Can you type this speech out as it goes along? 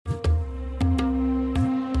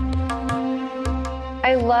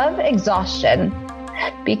I love exhaustion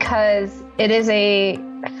because it is a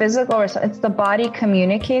physical, it's the body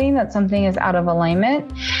communicating that something is out of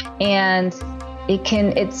alignment, and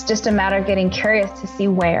it's just a matter of getting curious to see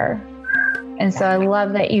where. And so I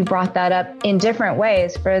love that you brought that up in different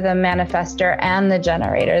ways for the manifester and the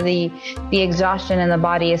generator. The exhaustion in the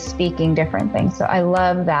body is speaking different things. So I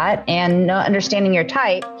love that. And understanding your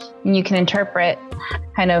type, and you can interpret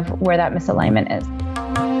kind of where that misalignment is.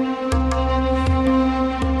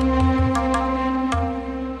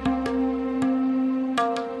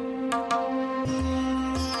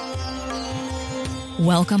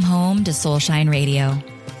 Welcome home to Soulshine Radio.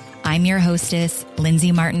 I'm your hostess,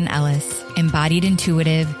 Lindsay Martin Ellis, embodied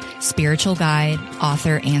intuitive, spiritual guide,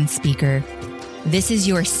 author, and speaker. This is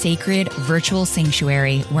your sacred virtual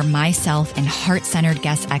sanctuary where myself and heart-centered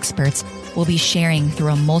guest experts will be sharing through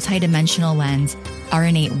a multidimensional lens our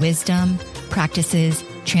innate wisdom, practices,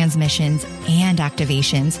 transmissions, and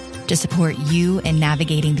activations to support you in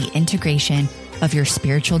navigating the integration of your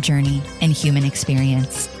spiritual journey and human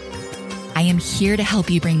experience. I am here to help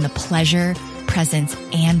you bring the pleasure, presence,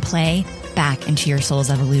 and play back into your soul's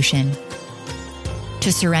evolution.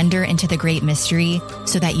 To surrender into the great mystery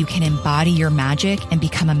so that you can embody your magic and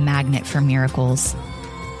become a magnet for miracles.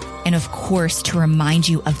 And of course, to remind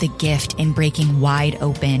you of the gift in breaking wide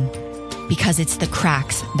open, because it's the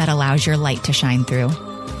cracks that allows your light to shine through.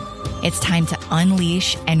 It's time to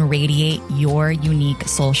unleash and radiate your unique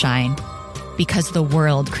soul shine, because the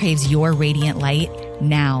world craves your radiant light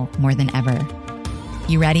now more than ever.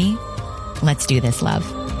 You ready? Let's do this, love.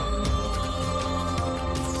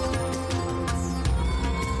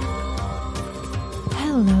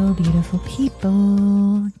 Hello, beautiful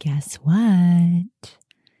people. Guess what?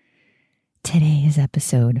 Today is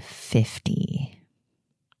episode 50.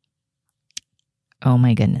 Oh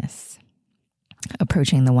my goodness.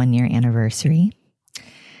 Approaching the 1 year anniversary.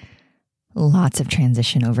 Lots of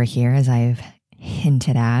transition over here, as I've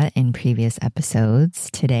hinted at in previous episodes.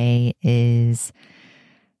 Today is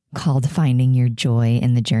called Finding Your Joy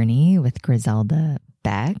in the Journey with Griselda,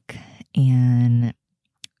 Beck. And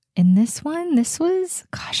in this one, this was,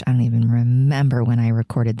 I don't even remember when I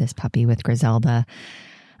recorded this puppy with Griselda.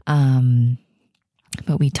 But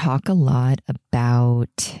we talk a lot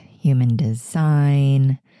about human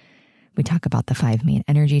design. We talk about the 5 main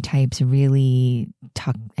energy types. I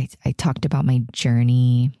talked about my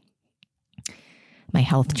journey, my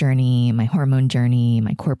health journey, my hormone journey,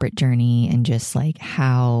 my corporate journey, and just like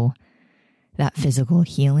how that physical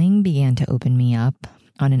healing began to open me up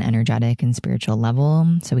on an energetic and spiritual level.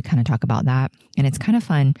 So we kind of talk about that, and it's kind of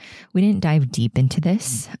fun. We didn't dive deep into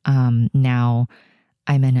this. Now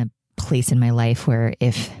I'm in a place in my life where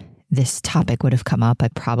if this topic would have come up, I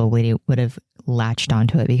probably would have latched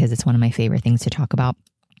onto it because it's one of my favorite things to talk about,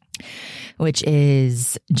 which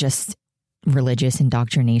is just religious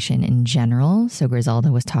indoctrination in general. So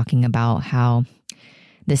Griselda was talking about how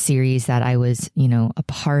the series that I was, a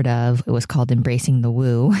part of, it was called Embracing the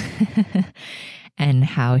Woo, and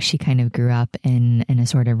how she kind of grew up in a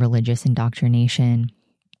sort of religious indoctrination.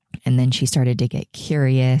 And then she started to get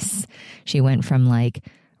curious. She went from like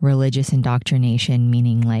religious indoctrination,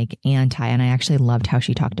 meaning like anti, and I actually loved how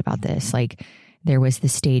she talked about this. Like there was the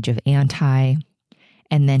stage of anti,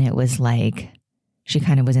 and then it was like, she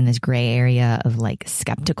kind of was in this gray area of like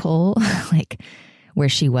skeptical, like where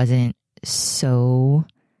she wasn't so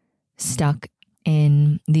stuck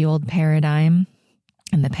in the old paradigm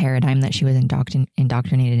and the paradigm that she was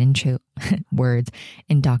indoctrinated into,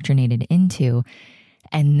 indoctrinated into.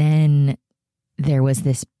 And then there was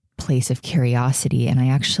this place of curiosity. And I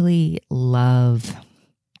actually love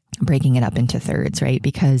breaking it up into thirds, right?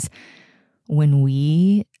 Because when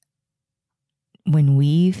we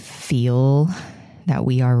feel that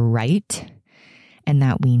we are right and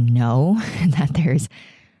that we know that there's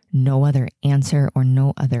no other answer or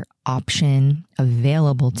no other option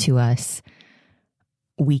available to us,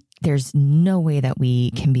 there's no way that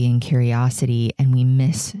we can be in curiosity, and we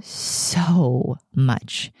miss so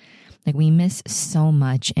much. Like we miss so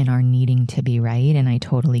much in our needing to be right. And I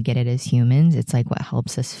totally get it as humans. It's like what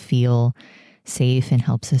helps us feel safe and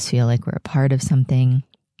helps us feel like we're a part of something.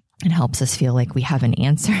 It helps us feel like we have an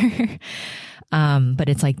answer. But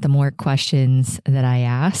it's like the more questions that I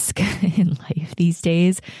ask in life these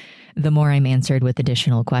days, the more I'm answered with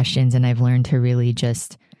additional questions. And I've learned to really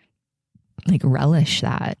just like relish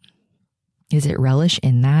that. Is it relish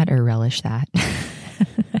in that or relish that?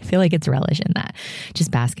 I feel like it's relish in that. Just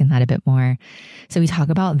bask in that a bit more. So we talk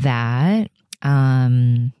about that.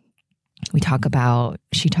 we talk about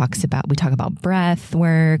breath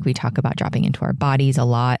work. We talk about dropping into our bodies. A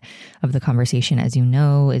lot of the conversation, as you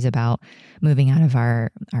know, is about moving out of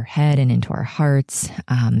our head and into our hearts,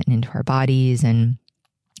 and into our bodies and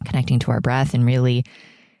connecting to our breath, and really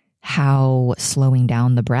how slowing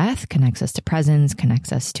down the breath connects us to presence,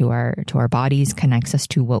 connects us to our bodies, connects us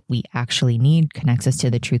to what we actually need, connects us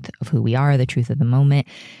to the truth of who we are, the truth of the moment,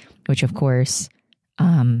 which of course,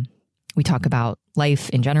 we talk about life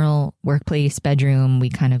in general, workplace, bedroom. We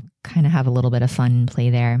kind of have a little bit of fun play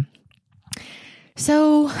there.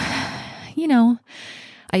 So,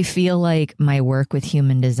 I feel like my work with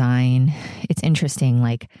human design, it's interesting.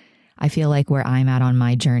 Like, I feel like where I'm at on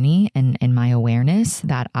my journey and my awareness,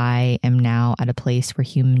 that I am now at a place where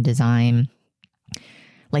human design,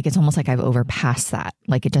 like, it's almost like I've overpassed that.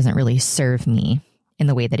 Like, it doesn't really serve me in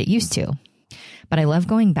the way that it used to. But I love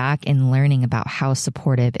going back and learning about how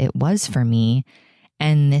supportive it was for me.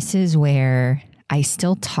 And this is where I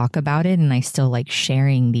still talk about it, and I still like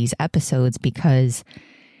sharing these episodes, because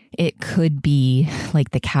it could be like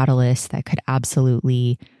the catalyst that could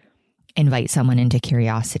absolutely invite someone into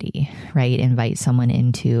curiosity, right? Invite someone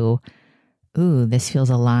into, ooh, this feels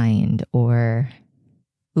aligned, or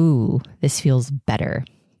ooh, this feels better.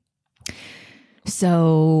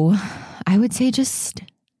 So I would say just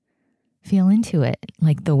feel into it.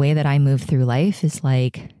 Like, the way that I move through life is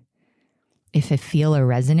like, if I feel a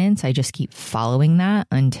resonance, I just keep following that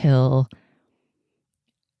until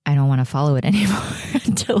I don't want to follow it anymore,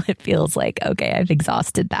 until it feels like, okay, I've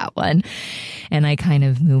exhausted that one, and I kind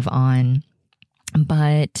of move on.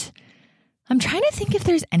 But I'm trying to think if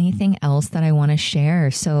there's anything else that I want to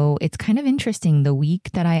share. So it's kind of interesting. The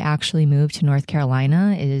week that I actually moved to North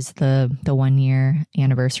Carolina is the 1 year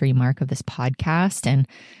anniversary mark of this podcast. And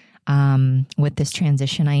with this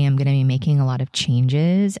transition, I am going to be making a lot of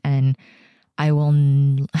changes, and I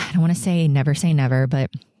don't want to say never, but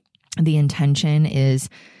the intention is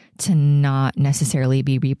to not necessarily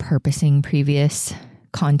be repurposing previous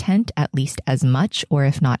content, at least as much, or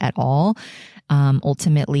if not at all.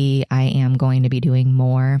 Ultimately, I am going to be doing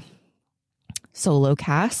more solo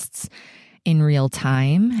casts in real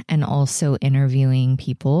time, and also interviewing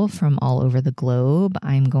people from all over the globe.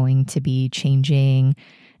 I'm going to be changing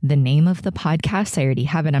the name of the podcast. I already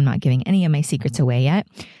have it. I'm not giving any of my secrets away yet.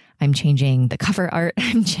 I'm changing the cover art.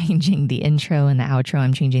 I'm changing the intro and the outro.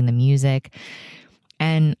 I'm changing the music.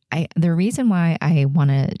 And the reason why I want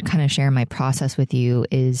to kind of share my process with you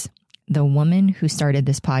is the woman who started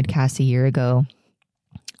this podcast a year ago,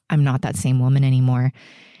 I'm not that same woman anymore.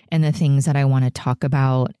 And the things that I want to talk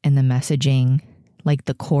about and the messaging, like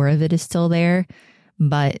the core of it is still there,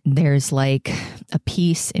 but there's like a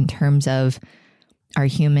piece in terms of our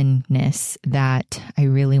humanness that I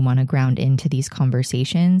really want to ground into these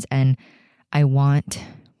conversations. And I want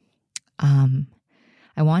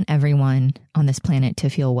everyone on this planet to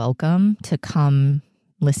feel welcome to come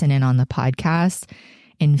listen in on the podcast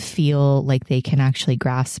and feel like they can actually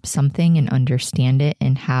grasp something and understand it,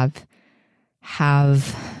 and have,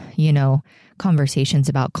 conversations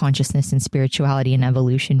about consciousness and spirituality and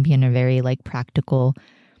evolution be in a very like practical,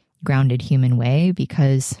 grounded human way.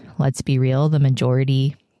 Because let's be real, the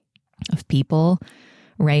majority of people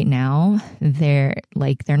right now, they're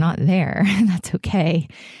not there. That's okay.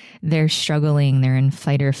 They're struggling. They're in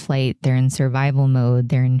fight or flight. They're in survival mode.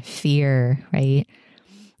 They're in fear, right?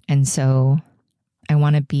 And so I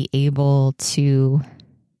want to be able to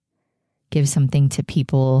give something to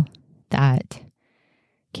people that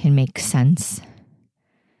can make sense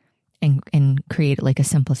and create like a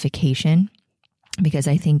simplification. Because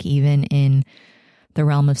I think even in the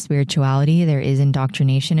realm of spirituality, there is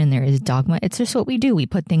indoctrination and there is dogma. It's just what we do. We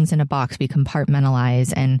put things in a box, we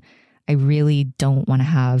compartmentalize, and I really don't want to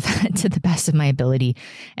have, to the best of my ability,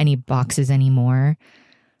 any boxes anymore.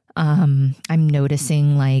 I'm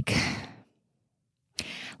noticing like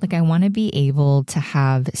I want to be able to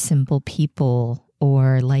have simple people,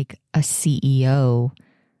 or like a CEO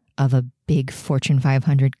of a big Fortune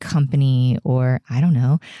 500 company, or I don't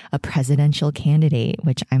know, a presidential candidate,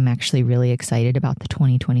 which I'm actually really excited about the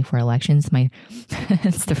 2024 elections.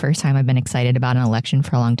 It's the first time I've been excited about an election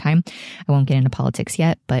for a long time. I won't get into politics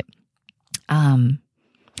yet, but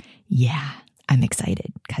yeah, I'm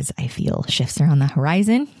excited because I feel shifts are on the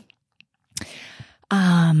horizon.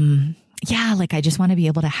 Yeah, like I just want to be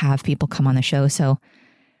able to have people come on the show. So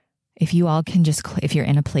if you all can just, if you're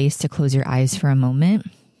in a place to close your eyes for a moment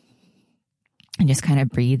and just kind of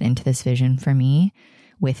breathe into this vision for me,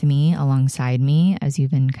 with me, alongside me, as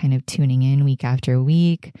you've been kind of tuning in week after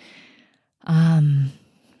week.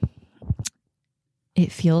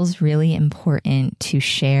 It feels really important to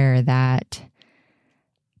share that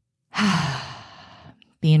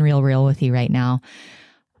being real with you right now.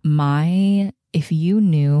 If you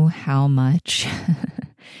knew how much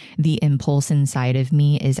the impulse inside of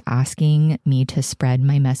me is asking me to spread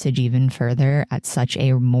my message even further at such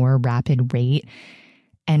a more rapid rate,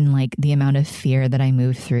 and like the amount of fear that I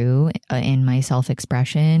move through in my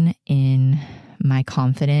self-expression, in my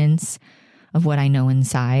confidence of what I know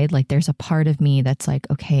inside, like there's a part of me that's like,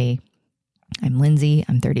 okay, I'm Lindsay,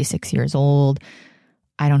 I'm 36 years old.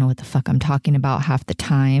 I don't know what the fuck I'm talking about half the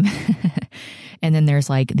time. And then there's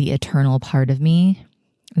like the eternal part of me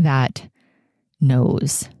that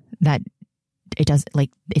knows that it does, like,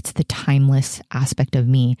 it's the timeless aspect of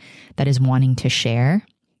me that is wanting to share.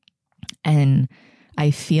 And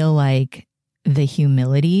I feel like the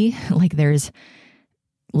humility, like there's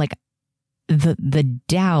like the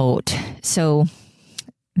doubt. So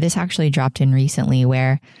this actually dropped in recently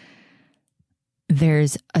where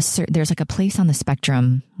there's like a place on the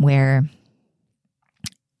spectrum where,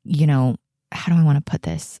 you know, how do I want to put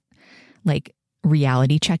this? Like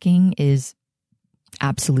reality checking is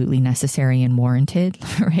absolutely necessary and warranted,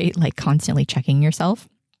 right? Like constantly checking yourself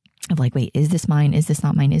of like, wait, is this mine? Is this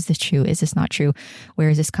not mine? Is this true? Is this not true? Where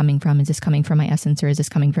is this coming from? Is this coming from my essence or is this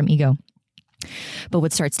coming from ego? But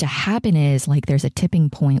what starts to happen is like there's a tipping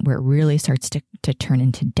point where it really starts to turn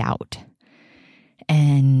into doubt.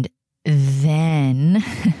 And then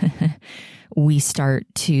we start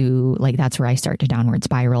to like, that's where I start to downward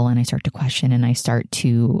spiral and I start to question and I start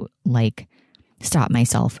to like stop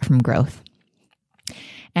myself from growth.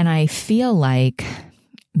 And I feel like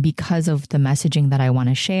because of the messaging that I want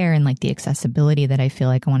to share and like the accessibility that I feel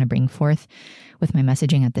like I want to bring forth with my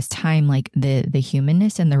messaging at this time, like the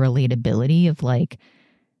humanness and the relatability of like,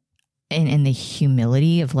 and the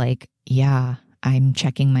humility of like, yeah, I'm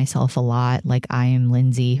checking myself a lot. Like I am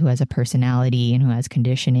Lindsay who has a personality and who has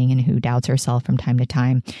conditioning and who doubts herself from time to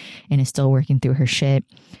time and is still working through her shit.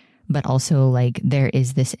 But also like there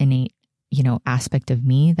is this innate, you know, aspect of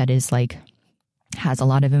me that is like, has a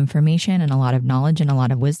lot of information and a lot of knowledge and a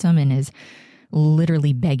lot of wisdom and is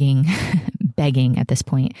literally begging at this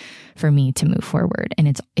point for me to move forward.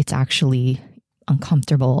 And it's actually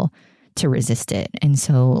uncomfortable to resist it. And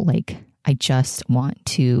so like, I just want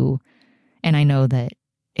to, and I know that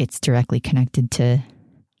it's directly connected to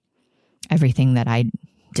everything that I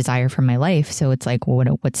desire for my life. So it's like, well,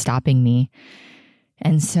 what's stopping me?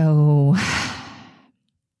 And so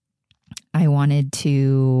I wanted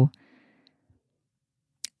to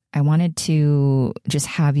just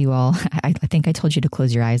have you all, I think I told you to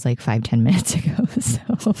close your eyes like 5-10 minutes ago. So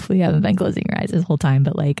hopefully you haven't been closing your eyes this whole time,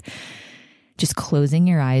 but like just closing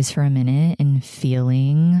your eyes for a minute and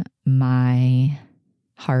feeling my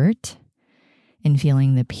heart and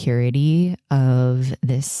feeling the purity of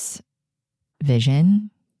this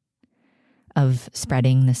vision of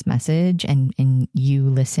spreading this message and you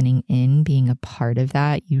listening in, being a part of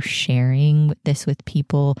that, you sharing this with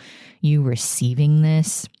people, you receiving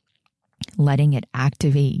this, letting it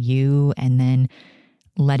activate you, and then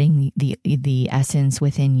letting the essence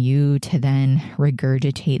within you to then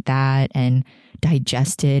regurgitate that and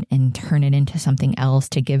digest it and turn it into something else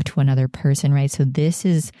to give to another person, right? So this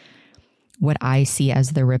is what I see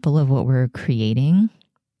as the ripple of what we're creating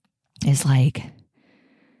is like,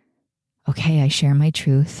 okay, I share my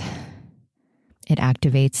truth. It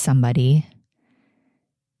activates somebody,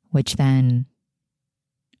 which then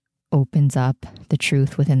opens up the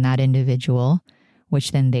truth within that individual,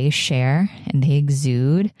 which then they share and they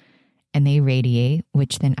exude and they radiate,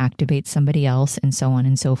 which then activates somebody else, and so on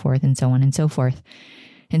and so forth and so on and so forth.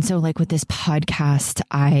 And so like with this podcast,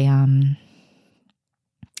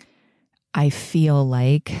 I feel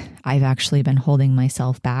like I've actually been holding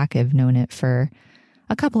myself back. I've known it for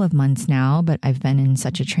a couple of months now, but I've been in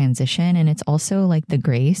such a transition, and it's also like the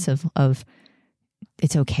grace of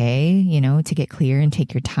it's okay, you know, to get clear and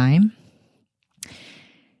take your time.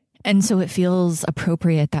 And so it feels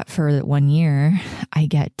appropriate that for 1 year, I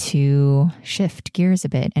get to shift gears a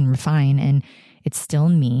bit and refine, and it's still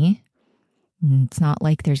me. It's not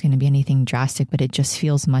like there's going to be anything drastic, but it just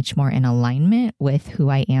feels much more in alignment with who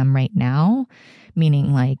I am right now,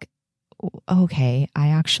 meaning like, okay, I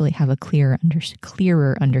actually have a clearer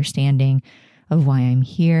understanding of why I'm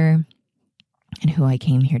here and who I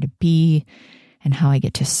came here to be and how I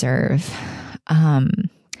get to serve. And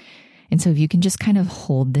so if you can just kind of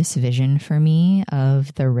hold this vision for me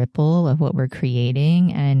of the ripple of what we're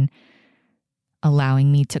creating and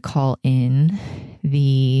allowing me to call in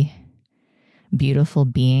the beautiful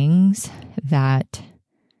beings that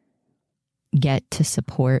get to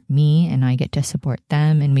support me and I get to support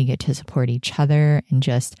them and we get to support each other, and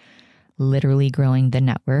just literally growing the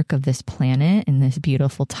network of this planet in this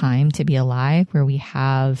beautiful time to be alive, where we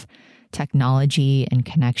have technology and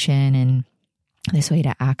connection and this way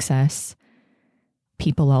to access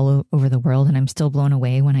people all over the world. And I'm still blown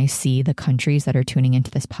away when I see the countries that are tuning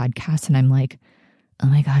into this podcast. And I'm like, oh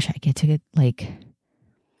my gosh, I get to get like,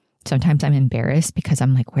 sometimes I'm embarrassed because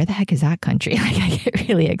I'm like, where the heck is that country? Like I get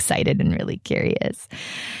really excited and really curious.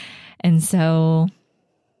 And so,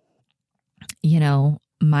 you know,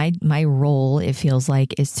 my role, it feels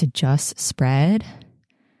like, is to just spread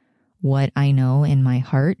what I know in my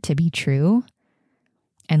heart to be true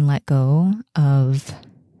and let go of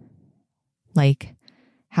like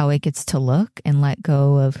how it gets to look and let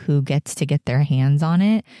go of who gets to get their hands on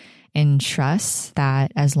it, and trust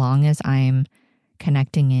that as long as I'm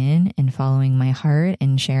connecting in and following my heart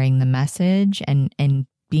and sharing the message and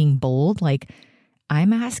being bold, like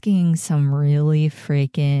I'm asking some really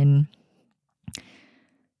freaking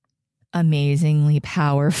amazingly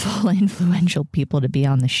powerful, influential people to be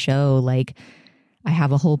on the show. Like I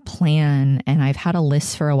have a whole plan, and I've had a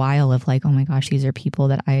list for a while of like, oh my gosh, these are people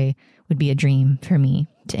that I would be a dream for me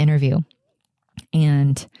to interview.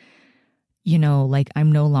 And, you know, like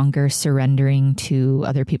I'm no longer surrendering to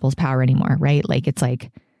other people's power anymore, right? Like it's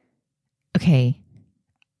like, okay,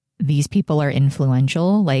 these people are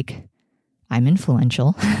influential, like I'm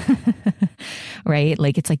influential, right?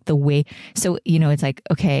 Like it's like the way, so, you know, it's like,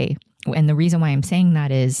 okay. And the reason why I'm saying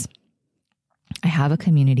that is I have a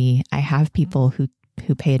community. I have people who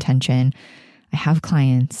pay attention. I have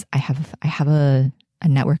clients. I have a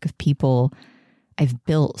network of people. I've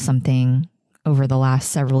built something over the last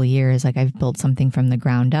several years. Like I've built something from the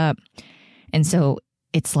ground up. And so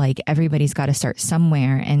it's like everybody's got to start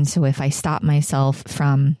somewhere. And so if I stop myself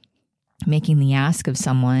from making the ask of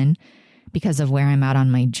someone because of where I'm at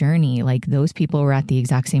on my journey, like those people were at the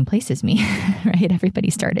exact same place as me, right? Everybody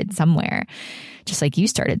started somewhere, just like you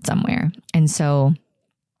started somewhere. And so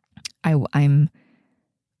I'm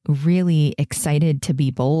really excited to be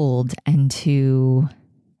bold and to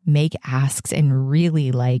make asks and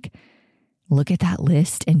really like look at that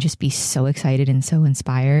list and just be so excited and so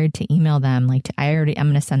inspired to email them. Like I'm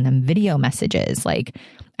going to send them video messages. Like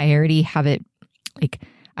I already have it. Like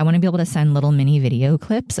I want to be able to send little mini video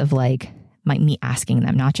clips of like me asking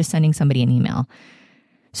them, not just sending somebody an email,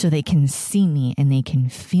 so they can see me and they can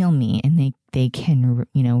feel me and they can,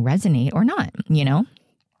 you know, resonate or not, you know,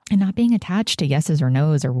 and not being attached to yeses or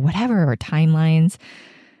nos or whatever, or timelines.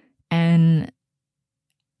 And,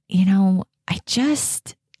 you know,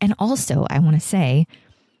 and also I want to say,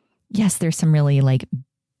 yes, there's some really like,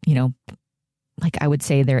 you know, like I would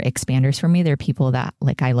say they're expanders for me. They're people that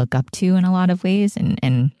like I look up to in a lot of ways.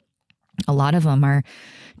 And a lot of them are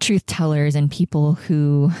truth tellers and people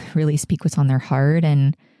who really speak what's on their heart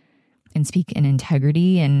and speak in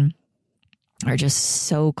integrity and are just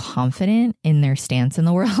so confident in their stance in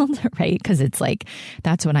the world, right? Because it's like,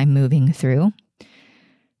 that's what I'm moving through.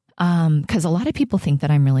 Because a lot of people think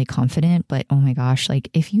that I'm really confident, but oh my gosh, like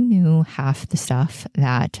if you knew half the stuff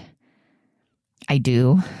that I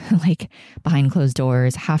do, like behind closed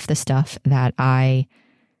doors, half the stuff that I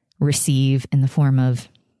receive in the form of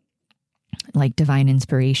like divine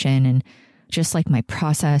inspiration and just like my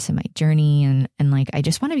process and my journey. And like, I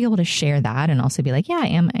just want to be able to share that and also be like, yeah, I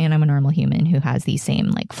am. And I'm a normal human who has these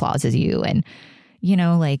same like flaws as you. And, you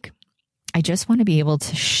know, like, I just want to be able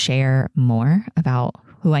to share more about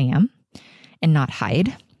who I am and not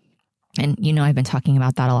hide. And, you know, I've been talking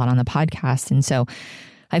about that a lot on the podcast. And so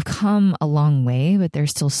I've come a long way, but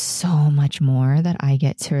there's still so much more that I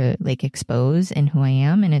get to like expose in who I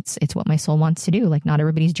am. And it's what my soul wants to do. Like not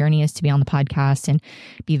everybody's journey is to be on the podcast and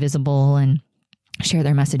be visible and share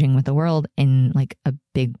their messaging with the world in like a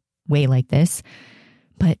big way like this.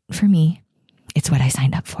 But for me, it's what I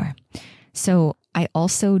signed up for. So I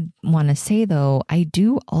also want to say though, I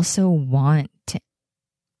do also want to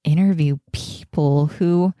interview people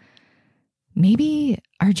who maybe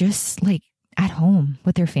are just like at home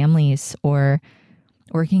with their families or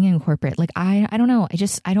working in corporate. Like, I don't know.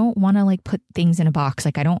 I don't want to like put things in a box.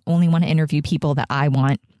 Like, I don't only want to interview people that I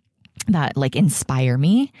want that like inspire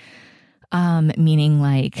me. Meaning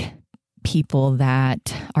like people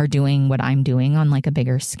that are doing what I'm doing on like a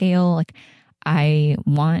bigger scale. Like I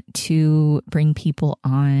want to bring people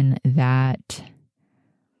on that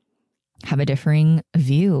have a differing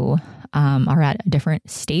view, are at a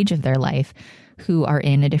different stage of their life, who are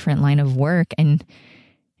in a different line of work and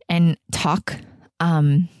talk,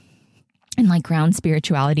 and like ground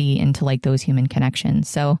spirituality into like those human connections.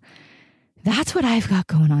 So that's what I've got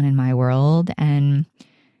going on in my world. And,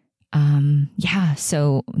 yeah,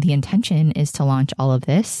 so the intention is to launch all of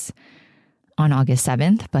this on August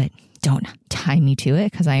 7th, but don't tie me to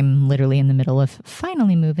it because I'm literally in the middle of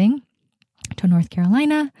finally moving to North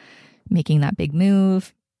Carolina, making that big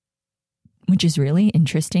move, which is really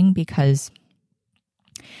interesting because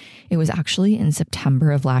it was actually in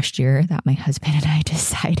September of last year that my husband and I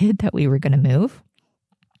decided that we were going to move.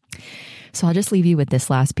 So I'll just leave you with this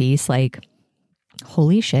last piece. Like,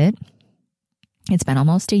 holy shit, it's been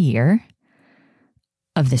almost a year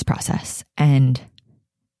of this process. And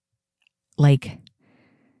like,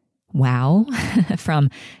 wow, from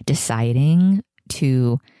deciding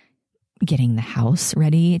to getting the house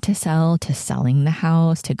ready to sell, to selling the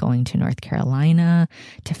house, to going to North Carolina,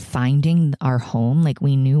 to finding our home. Like,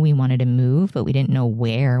 we knew we wanted to move, but we didn't know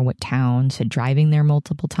where, what town, to driving there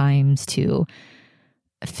multiple times, to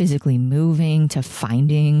physically moving, to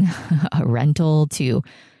finding a rental, to,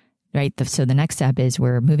 right? So the next step is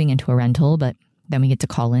we're moving into a rental, but then we get to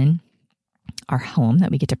call in our home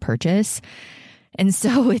that we get to purchase. And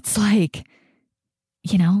so it's like,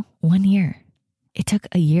 1 year. It took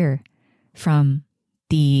a year from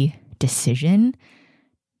the decision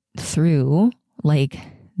through like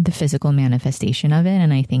the physical manifestation of it.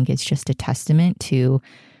 And I think it's just a testament to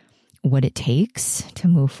what it takes to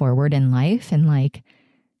move forward in life. And like,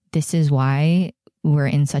 this is why we're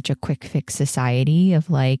in such a quick fix society of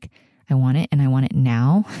like, I want it and I want it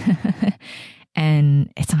now.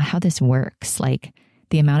 And it's not how this works. Like,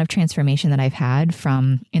 the amount of transformation that I've had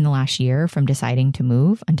from in the last year from deciding to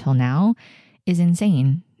move until now is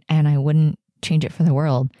insane. And I wouldn't change it for the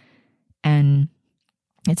world. And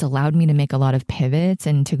it's allowed me to make a lot of pivots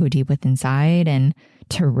and to go deep within inside and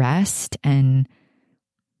to rest and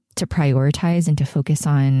to prioritize and to focus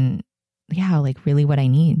on, like really what I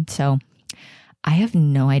need. So I have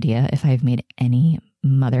no idea if I've made any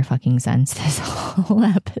motherfucking sense this whole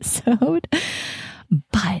episode,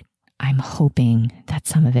 but I'm hoping that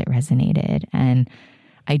some of it resonated. And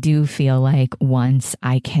I do feel like once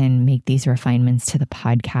I can make these refinements to the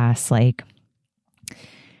podcast, like,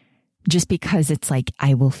 just because it's like,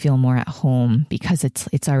 I will feel more at home because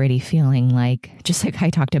it's already feeling like, just like I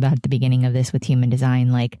talked about at the beginning of this with human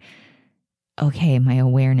design, like, okay, my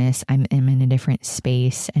awareness, I'm in a different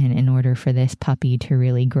space. And in order for this puppy to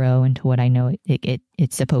really grow into what I know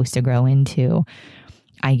it's supposed to grow into,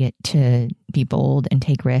 I get to be bold and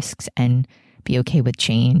take risks and be okay with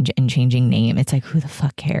change and changing name. It's like, who the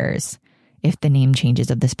fuck cares if the name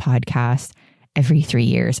changes of this podcast every 3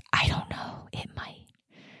 years? I don't know. It might.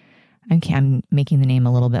 Okay, I'm making the name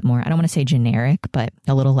a little bit more, I don't want to say generic, but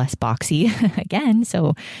a little less boxy again.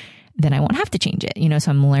 So then I won't have to change it,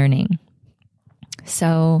 so I'm learning.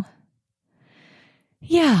 So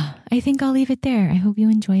yeah, I think I'll leave it there. I hope you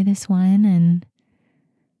enjoy this one. And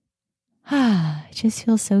it just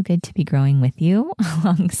feels so good to be growing with you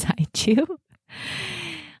alongside you.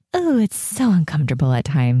 Oh, it's so uncomfortable at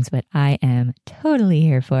times, but I am totally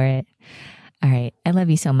here for it. All right. I love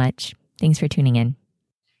you so much. Thanks for tuning in.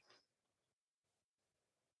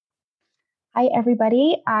 Hi,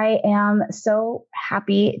 everybody. I am so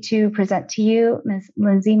happy to present to you Ms.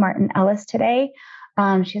 Lindsay Martin Ellis today.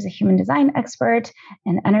 She's a human design expert,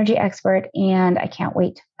 an energy expert, and I can't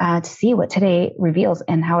wait to see what today reveals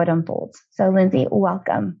and how it unfolds. So, Lindsay,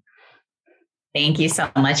 welcome. Thank you so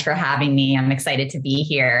much for having me. I'm excited to be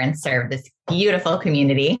here and serve this beautiful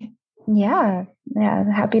community. Yeah,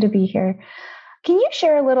 happy to be here. Can you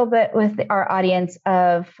share a little bit with our audience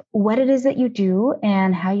of what it is that you do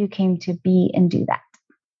and how you came to be and do that?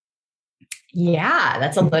 Yeah,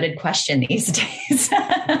 that's a loaded question these days.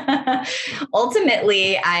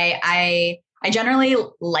 Ultimately, I generally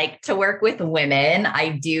like to work with women. I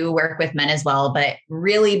do work with men as well, but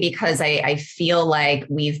really because I feel like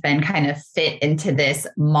we've been kind of fit into this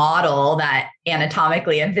model that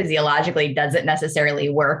anatomically and physiologically doesn't necessarily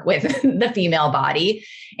work with the female body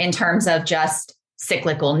in terms of just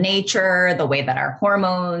cyclical nature, the way that our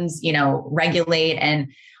hormones, regulate.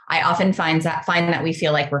 And I often find that we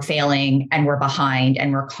feel like we're failing and we're behind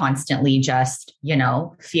and we're constantly just,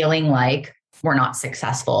 feeling like we're not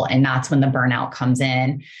successful. And that's when the burnout comes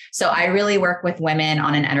in. So I really work with women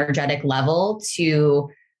on an energetic level to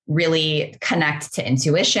really connect to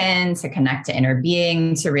intuition, to connect to inner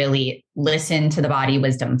being, to really listen to the body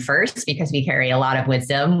wisdom first, because we carry a lot of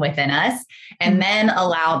wisdom within us, and then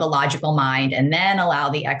allow the logical mind and then allow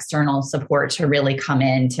the external support to really come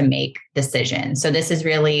in to make decisions. So this is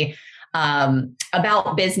really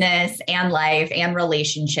about business and life and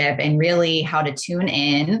relationship, and really how to tune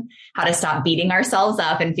in, how to stop beating ourselves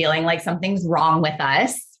up and feeling like something's wrong with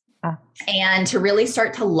us. And to really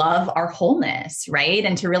start to love our wholeness, right?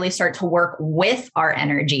 And to really start to work with our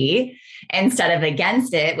energy instead of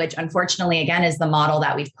against it, which unfortunately, again, is the model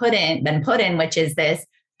that we've been put in, which is this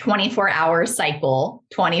 24-hour cycle,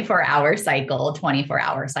 24-hour cycle,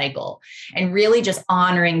 24-hour cycle, and really just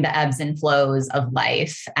honoring the ebbs and flows of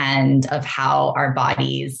life and of how our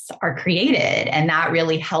bodies are created. And that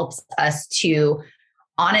really helps us to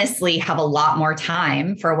honestly have a lot more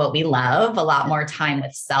time for what we love, a lot more time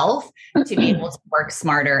with self to be able to work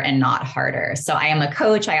smarter and not harder. So I am a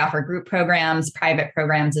coach. I offer group programs, private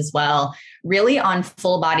programs as well, really on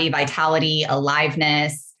full body vitality,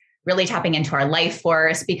 aliveness, really tapping into our life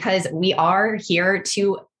force, because we are here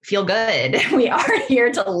to feel good. We are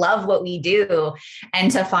here to love what we do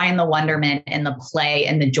and to find the wonderment and the play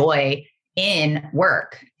and the joy in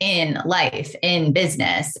work, in life, in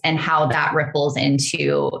business, and how that ripples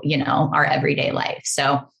into, our everyday life.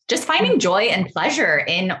 So just finding joy and pleasure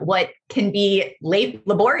in what can be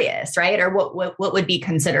laborious, right? Or what would be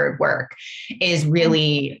considered work is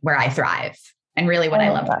really where I thrive and really what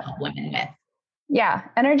I love to help women with. Yeah.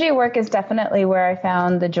 Energy work is definitely where I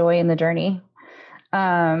found the joy in the journey.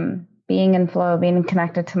 Being in flow, being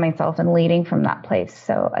connected to myself and leading from that place.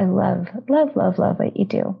 So I love what you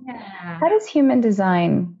do. Yeah. How does human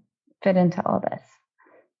design fit into all this?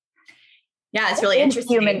 Yeah, it's really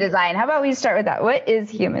interesting. Human design. How about we start with that? What is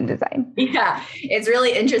human design? Yeah, it's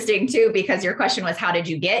really interesting too, because your question was, how did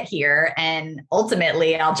you get here? And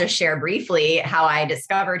ultimately, I'll just share briefly how I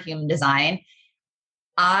discovered human design.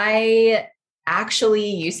 I actually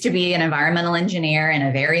used to be an environmental engineer in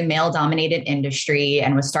a very male-dominated industry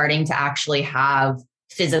and was starting to actually have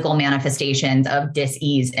physical manifestations of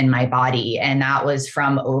dis-ease in my body. And that was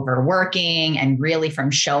from overworking and really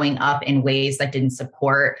from showing up in ways that didn't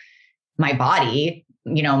support my body,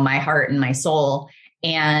 my heart and my soul.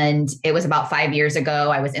 And it was about 5 years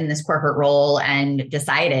ago, I was in this corporate role and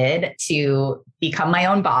decided to become my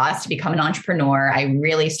own boss, to become an entrepreneur. I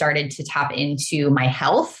really started to tap into my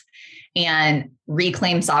health and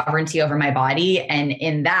reclaim sovereignty over my body. And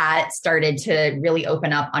in that started to really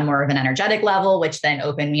open up on more of an energetic level, which then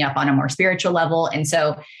opened me up on a more spiritual level. And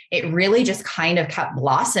so it really just kind of kept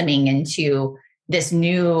blossoming into this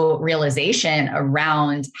new realization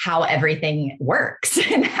around how everything works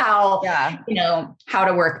and how, how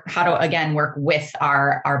to work with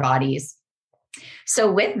our bodies.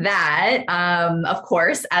 So with that, of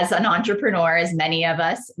course, as an entrepreneur, as many of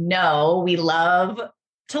us know, we love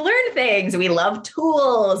to learn things. We love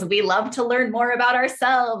tools. We love to learn more about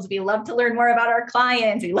ourselves. We love to learn more about our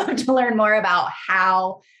clients. We love to learn more about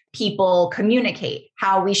how people communicate,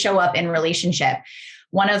 how we show up in relationship.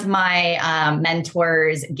 One of my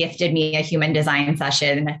mentors gifted me a human design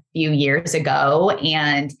session a few years ago.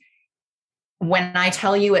 And when I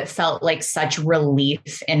tell you, it felt like such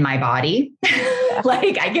relief in my body.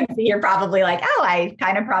 Like I can see you're probably like, oh, I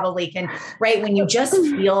kind of probably can, right? When you just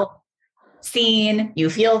feel seen, you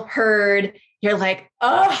feel heard, you're like,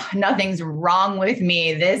 oh, nothing's wrong with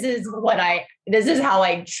me. This is how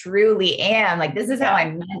I truly am. Like, this is how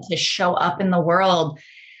I'm meant to show up in the world.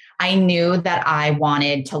 I knew that I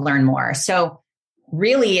wanted to learn more. So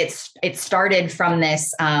really it started from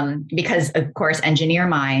this, because of course, engineer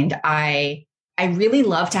mind, I really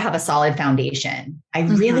love to have a solid foundation. I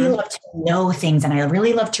really love to know things and I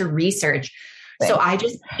really love to research. Right. So I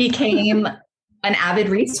just became an avid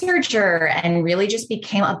researcher and really just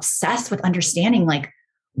became obsessed with understanding, like,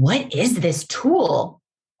 what is this tool?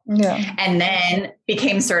 Yeah. And then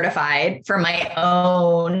became certified for my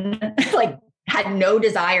own, had no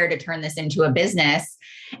desire to turn this into a business.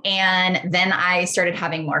 And then I started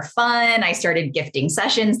having more fun. I started gifting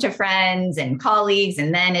sessions to friends and colleagues,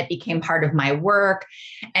 and then it became part of my work.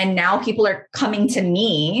 And now people are coming to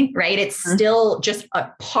me, right? It's still just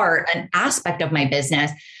an aspect of my business,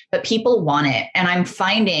 but people want it. And I'm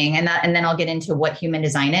finding, and then I'll get into what human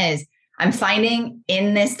design is. I'm finding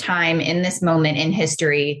in this time, in this moment in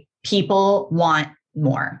history, people want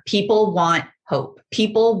more. People want hope.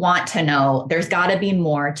 People want to know there's got to be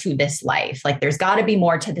more to this life. Like there's got to be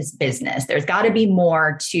more to this business. There's got to be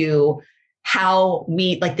more to how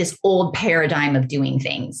we, like this old paradigm of doing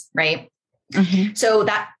things, right? Mm-hmm. So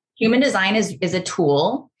that human design is a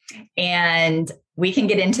tool, and we can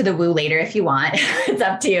get into the woo later if you want. It's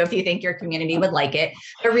up to you if you think your community would like it.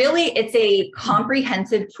 But really, it's a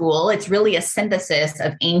comprehensive tool. It's really a synthesis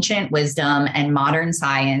of ancient wisdom and modern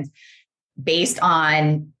science based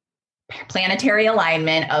on planetary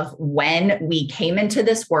alignment of when we came into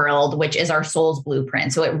this world, which is our soul's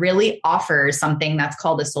blueprint. So it really offers something that's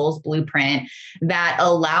called the soul's blueprint that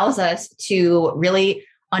allows us to really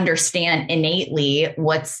understand innately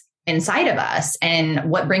what's inside of us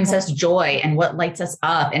and what brings us joy and what lights us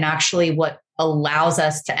up and actually what allows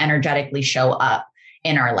us to energetically show up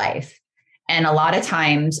in our life. And a lot of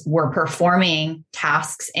times we're performing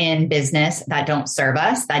tasks in business that don't serve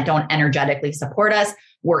us, that don't energetically support us.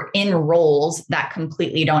 We're in roles that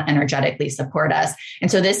completely don't energetically support us.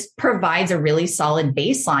 And so this provides a really solid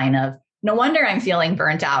baseline of, no wonder I'm feeling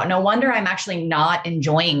burnt out. No wonder I'm actually not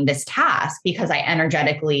enjoying this task because I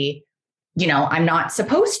energetically, I'm not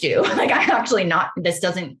supposed to. Like this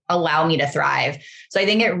doesn't allow me to thrive. So I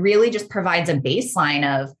think it really just provides a baseline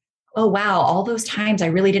of, oh, wow, all those times I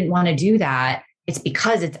really didn't want to do that. It's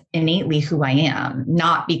because it's innately who I am,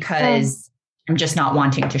 not because I'm just not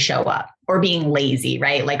wanting to show up or being lazy,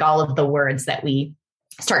 right? Like all of the words that we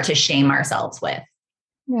start to shame ourselves with.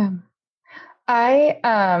 Yeah.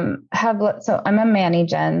 I'm a Manny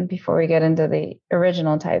Gen before we get into the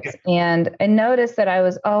original types. And I noticed that I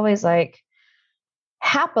was always like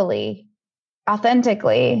happily,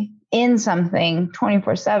 authentically in something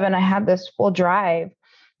 24/7. I had this full drive.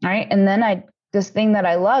 Right. And then this thing that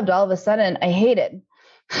I loved, all of a sudden I hated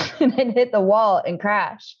and it hit the wall and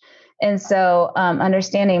crash. And so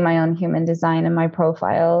understanding my own human design and my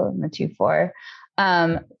profile and the 2/4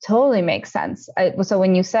 totally makes sense. So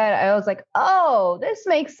when you said, I was like, oh, this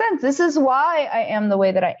makes sense. This is why I am the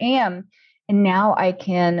way that I am. And now I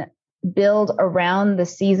can build around the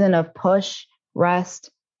season of push, rest,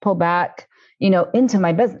 pull back, into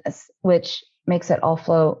my business, which makes it all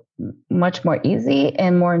flow much more easy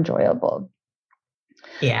and more enjoyable.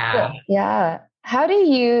 Yeah. So, yeah. How do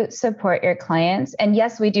you support your clients? And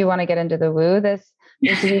yes, we do want to get into the woo. This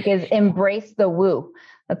week is Embrace the Woo.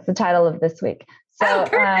 That's the title of this week. So,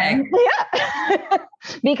 yeah,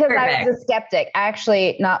 because perfect. I was a skeptic. I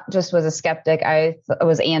actually not just was a skeptic. I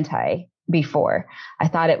was anti before. I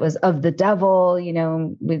thought it was of the devil,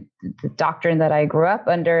 with the doctrine that I grew up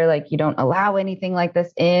under, like you don't allow anything like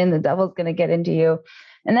this in, the devil's going to get into you.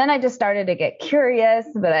 And then I just started to get curious,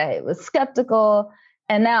 but I was skeptical.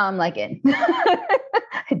 And now I'm like in.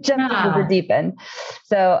 I jumped into the deep end.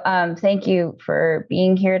 So thank you for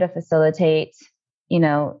being here to facilitate,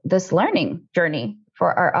 this learning journey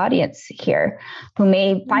for our audience here who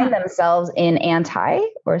may find themselves in anti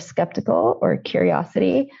or skeptical or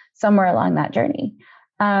curiosity somewhere along that journey.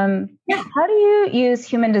 How do you use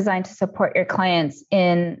human design to support your clients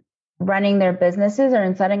in running their businesses or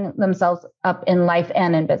in setting themselves up in life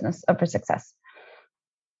and in business up for success?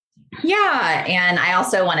 Yeah. And I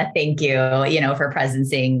also want to thank you, for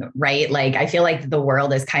presencing, right? Like, I feel like the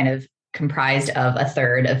world is kind of comprised of a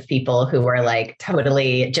third of people who are like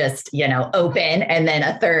totally just, open. And then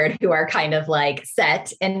a third who are kind of like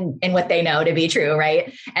set in what they know to be true.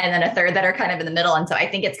 Right. And then a third that are kind of in the middle. And so I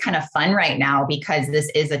think it's kind of fun right now because this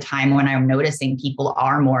is a time when I'm noticing people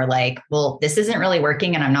are more like, well, this isn't really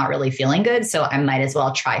working and I'm not really feeling good. So I might as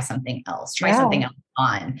well try something else, something else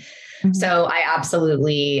on. Mm-hmm. So I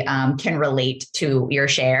absolutely can relate to your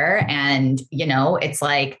share. And, it's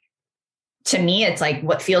like, to me, it's like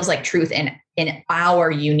what feels like truth in our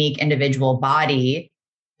unique individual body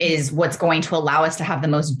is what's going to allow us to have the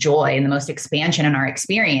most joy and the most expansion in our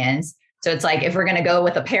experience. So it's like, if we're going to go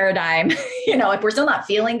with a paradigm, if we're still not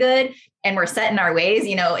feeling good and we're set in our ways,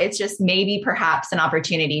 it's just maybe perhaps an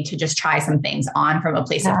opportunity to just try some things on from a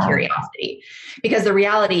place of curiosity. Because the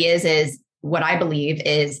reality is what I believe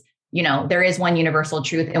is, there is one universal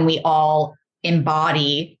truth and we all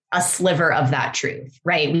embody a sliver of that truth,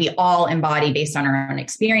 right? We all embody based on our own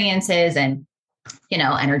experiences and,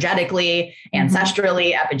 energetically,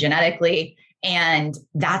 ancestrally, epigenetically. And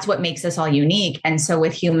that's what makes us all unique. And so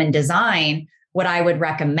with human design, what I would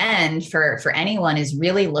recommend for anyone is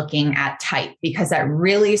really looking at type, because that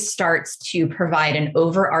really starts to provide an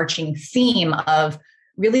overarching theme of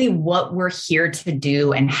really what we're here to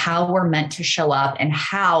do and how we're meant to show up and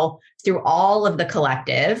how through all of the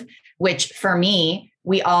collective, which for me,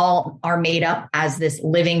 we all are made up as this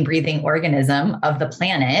living, breathing organism of the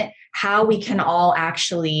planet, how we can all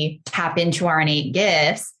actually tap into our innate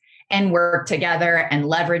gifts and work together and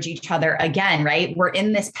leverage each other again, right? We're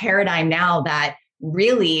in this paradigm now that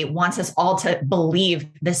really wants us all to believe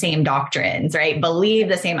the same doctrines, right? Believe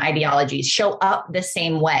the same ideologies, show up the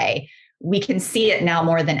same way. We can see it now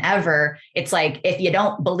more than ever. It's like, if you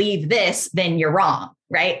don't believe this, then you're wrong,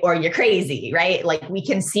 right? Or you're crazy, right? Like we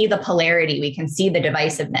can see the polarity, we can see the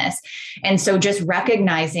divisiveness. And so just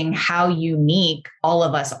recognizing how unique all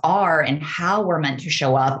of us are and how we're meant to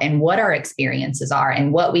show up and what our experiences are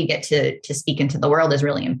and what we get to speak into the world is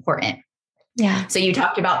really important. Yeah. So you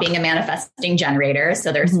talked about being a manifesting generator.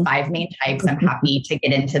 So there's 5 main types. I'm happy to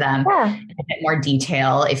get into them in a bit more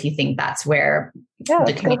detail if you think that's where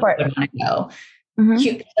the community would want to go.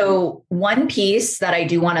 So one piece that I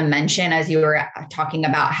do want to mention as you were talking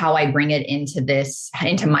about how I bring it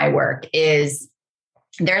into my work is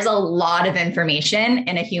there's a lot of information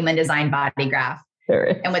in a human design body graph.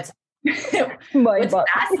 And what's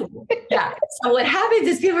fascinating. Yeah. So what happens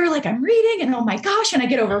is people are like, I'm reading and oh my gosh, and I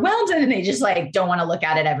get overwhelmed and then they just like, don't want to look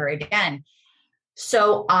at it ever again.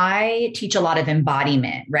 So I teach a lot of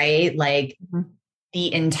embodiment, right? Like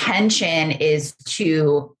the intention is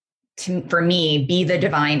to, for me, be the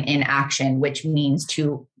divine in action, which means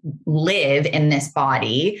to live in this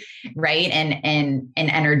body, right? And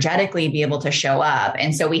energetically be able to show up.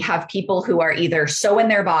 And so we have people who are either so in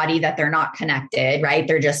their body that they're not connected, right?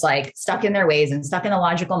 They're just like stuck in their ways and stuck in the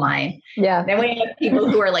logical mind. Yeah. Then we have people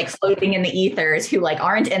who are like floating in the ethers who like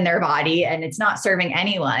aren't in their body and it's not serving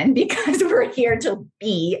anyone because we're here to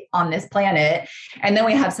be on this planet. And then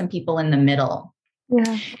we have some people in the middle.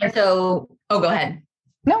 Yeah. And so, go ahead.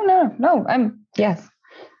 No. Yes.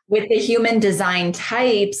 With the human design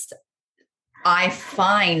types, I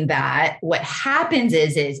find that what happens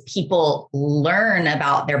is people learn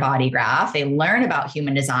about their body graph, they learn about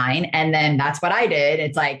human design. And then that's what I did.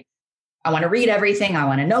 It's like, I want to read everything. I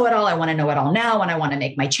want to know it all. I want to know it all now. And I want to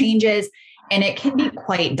make my changes. And it can be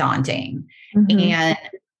quite daunting. And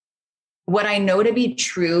what I know to be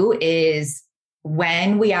true is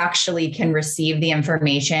when we actually can receive the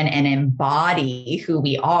information and embody who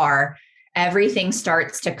we are, everything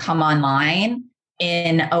starts to come online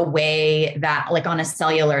in a way that like on a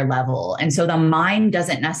cellular level. And so the mind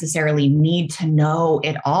doesn't necessarily need to know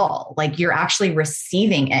it all. Like you're actually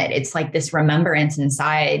receiving it. It's like this remembrance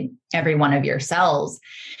inside every one of your cells.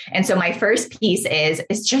 And so my first piece is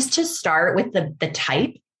just to start with the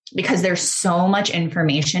type, because there's so much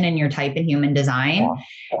information in your type in human design.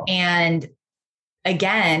 And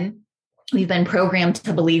again, we've been programmed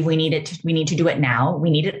to believe we need to do it now. We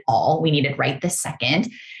need it all. We need it right this second.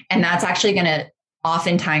 And that's actually going to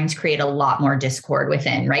oftentimes create a lot more discord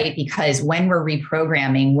within, right? Because when we're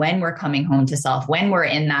reprogramming, when we're coming home to self, when we're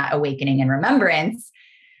in that awakening and remembrance,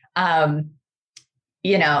 and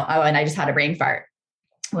I just had a brain fart.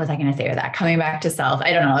 What was I going to say with that? Coming back to self.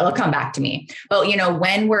 I don't know. It'll come back to me. But,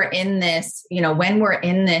 when we're in this,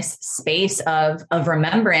 space of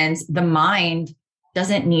remembrance, the mind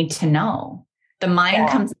doesn't need to know. The mind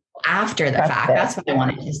comes after the fact. That's what I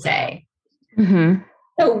wanted to say.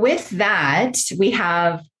 So with that, we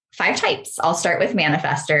have 5 types. I'll start with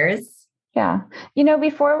manifestors. Yeah.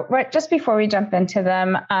 Before we jump into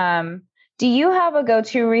them, do you have a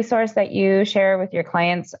go-to resource that you share with your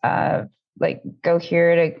clients? Like go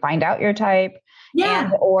here to find out your type,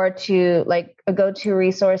 or to like a go-to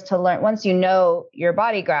resource to learn once you know your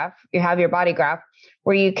body graph, you have your body graph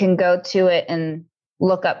where you can go to it and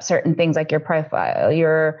look up certain things like your profile,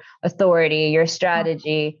 your authority, your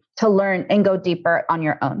strategy to learn and go deeper on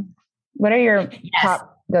your own. What are your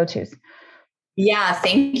top go-tos? Yeah.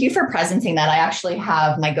 Thank you for presenting that. I actually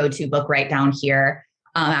have my go-to book right down here.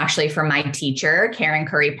 Actually from my teacher, Karen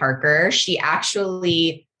Curry Parker. She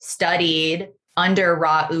actually studied under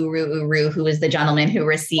Ra Uru, who is the gentleman who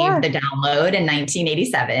received the download in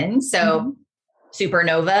 1987. So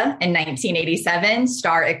supernova in 1987,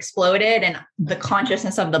 star exploded and the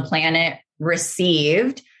consciousness of the planet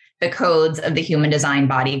received the codes of the human design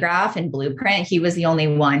body graph and blueprint. He was the only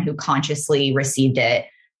one who consciously received it,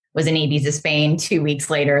 was in Ibiza, Spain. 2 weeks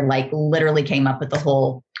later, like literally came up with the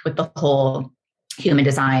whole human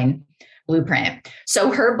design blueprint.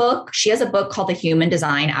 So her book, she has a book called The Human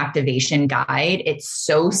Design Activation Guide. It's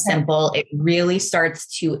so simple. It really starts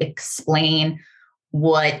to explain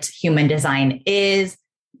what human design is,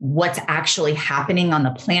 what's actually happening on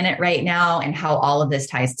the planet right now, and how all of this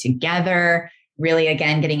ties together. Really,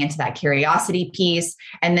 again, getting into that curiosity piece,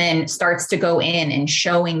 and then starts to go in and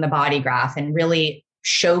showing the body graph and really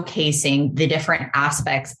showcasing the different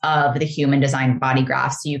aspects of the human design body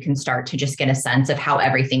graph. So you can start to just get a sense of how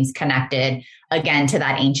everything's connected, again, to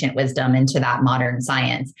that ancient wisdom and to that modern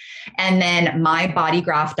science. And then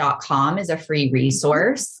mybodygraph.com is a free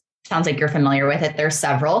resource. Sounds like you're familiar with it. There's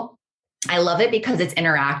several. I love it because it's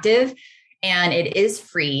interactive and it is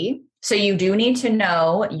free. So you do need to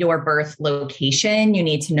know your birth location. You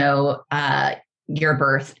need to know your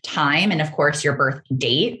birth time and of course your birth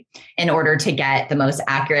date in order to get the most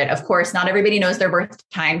accurate. Of course, not everybody knows their birth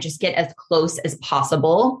time. Just get as close as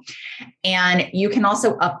possible. And you can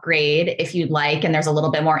also upgrade if you'd like. And there's a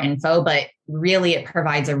little bit more info, but really it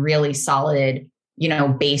provides a really solid,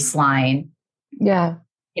 baseline,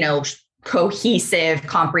 cohesive,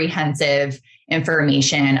 comprehensive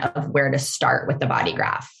information of where to start with the body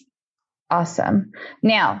graph. Awesome.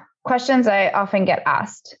 Now, questions I often get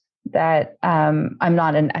asked that I'm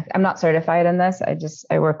not certified in this.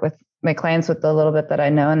 I work with my clients with the little bit that I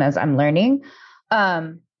know and as I'm learning.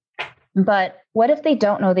 But what if they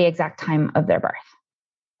don't know the exact time of their birth?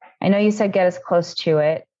 I know you said get as close to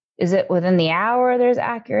it. Is it within the hour there's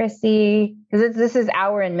accuracy? Because this is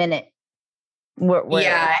hour and minute.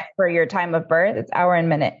 For your time of birth, it's hour and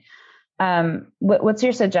minute. What's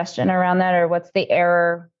your suggestion around that, or what's the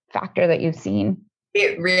error factor that you've seen?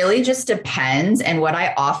 It really just depends. And what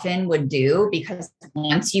I often would do, because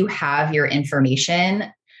once you have your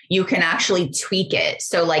information, you can actually tweak it.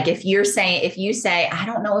 So like if you say, I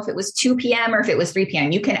don't know if it was 2 p.m. or if it was 3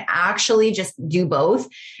 p.m., you can actually just do both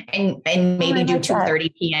and maybe do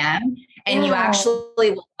 2:30 p.m. And you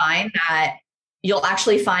actually will find that you'll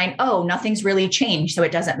actually find, oh, nothing's really changed. So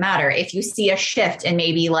it doesn't matter. If you see a shift in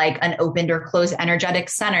maybe like an opened or closed energetic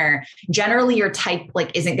center, generally your type like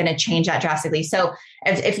isn't going to change that drastically. So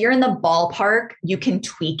if you're in the ballpark, you can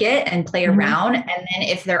tweak it and play around. And then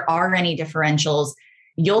if there are any differentials,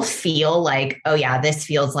 you'll feel like, oh yeah, this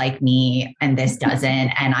feels like me and this doesn't.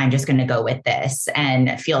 And I'm just going to go with this and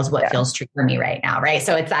it feels what feels true for me right now. Right.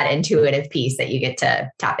 So it's that intuitive piece that you get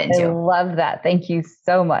to tap into. I love that. Thank you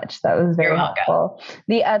so much. That was very helpful.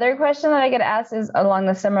 The other question that I get asked is along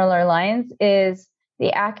the similar lines is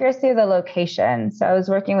the accuracy of the location. So I was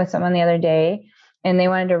working with someone the other day and they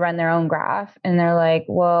wanted to run their own graph and they're like,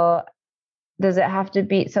 well, does it have to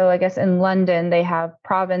be? So I guess in London, they have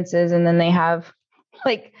provinces and then they have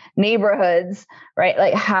like neighborhoods, right?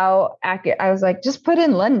 Like how accurate? I was like, just put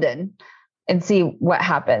in London and see what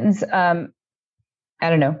happens. I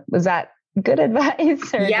don't know. Was that good advice?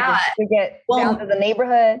 Or to get down to the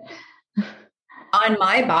neighborhood? On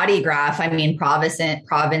my body graph, I mean,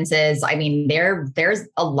 provinces, I mean, there's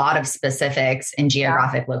a lot of specifics in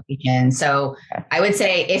geographic location. So I would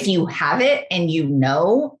say if you have it and you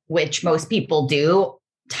know, which most people do,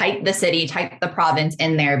 type the city, type the province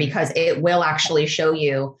in there because it will actually show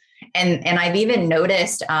you. And I've even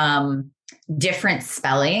noticed different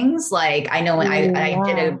spellings. Like I know when I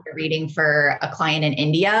did a reading for a client in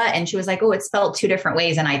India and she was like, oh, it's spelled 2 different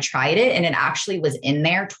ways. And I tried it and it actually was in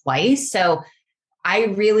there twice. So I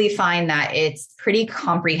really find that it's pretty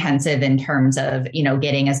comprehensive in terms of,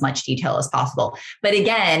 getting as much detail as possible. But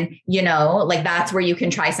again, like that's where you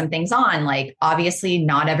can try some things on. Like obviously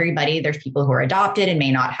not everybody, there's people who are adopted and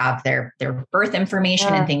may not have their birth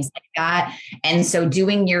information and things like that. And so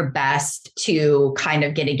doing your best to kind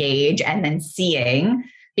of get a gauge and then seeing,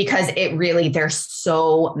 because it really, there's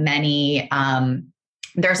so many,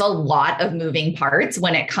 there's a lot of moving parts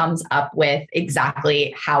when it comes up with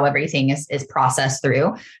exactly how everything is processed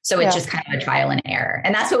through. So it's just kind of a trial and error.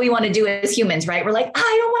 And that's what we want to do as humans, right? We're like, I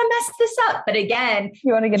don't want to mess this up. But again,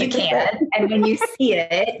 you can. And when you see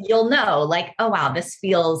it, you'll know like, oh, wow, this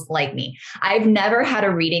feels like me. I've never had a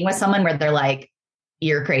reading with someone where they're like,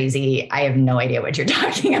 you're crazy. I have no idea what you're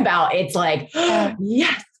talking about. It's like,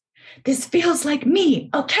 yes, this feels like me.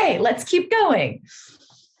 Okay, let's keep going.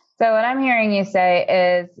 So what I'm hearing you say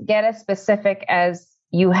is get as specific as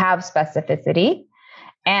you have specificity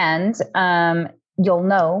and you'll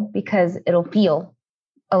know because it'll feel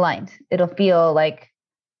aligned. It'll feel like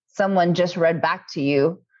someone just read back to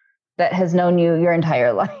you that has known you your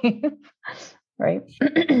entire life, right?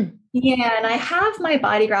 Yeah. And I have my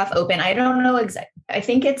body graph open. I don't know exactly. I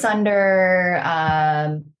think it's under,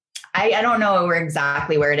 I don't know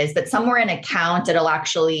exactly where it is, but somewhere in account,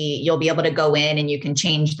 you'll be able to go in and you can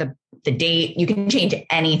change the date. You can change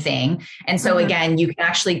anything. And so again, you can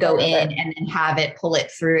actually go in and then have it pull it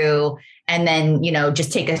through and then,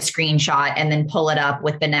 just take a screenshot and then pull it up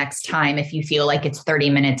with the next time if you feel like it's 30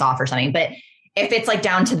 minutes off or something. But if it's like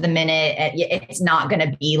down to the minute, it's not going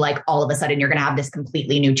to be like all of a sudden you're going to have this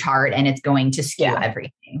completely new chart and it's going to skew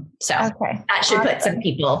everything. So that should put some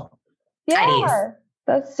people at ease.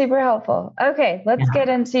 That's super helpful. Okay, let's get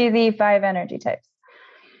into the 5 energy types.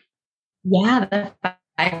 Yeah, the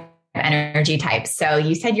 5 energy types. So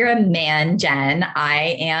you said you're a man, Jen.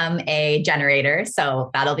 I am a generator, so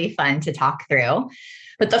that'll be fun to talk through.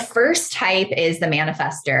 But the first type is the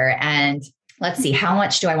manifester. And let's see, how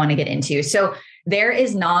much do I want to get into? So there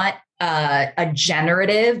is not a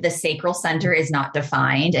generative, the sacral center is not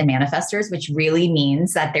defined in manifestors, which really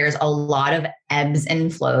means that there's a lot of ebbs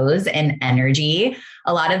and flows in energy.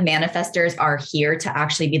 A lot of manifestors are here to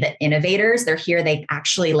actually be the innovators. They're here. They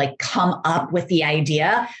actually like come up with the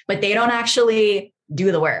idea, but they don't actually do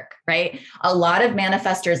the work, right? A lot of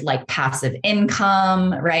manifestors like passive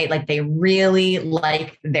income, right? Like they really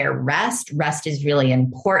like their rest. Rest is really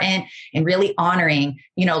important and really honoring,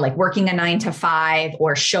 like working a 9 to 5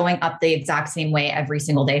 or showing up the exact same way every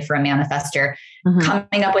single day for a manifestor.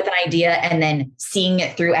 Coming up with an idea and then seeing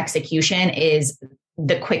it through execution is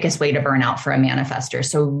the quickest way to burn out for a manifestor.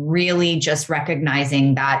 So really just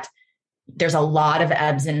recognizing that there's a lot of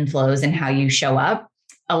ebbs and flows in how you show up.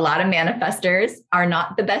 a lot of manifestors are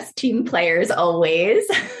not the best team players always,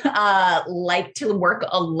 like to work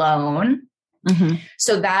alone. Mm-hmm.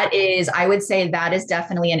 So that is, I would say that is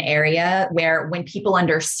definitely an area where when people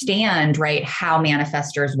understand, right, how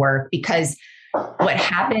manifestors work, because what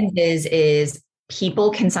happens is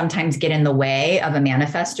people can sometimes get in the way of a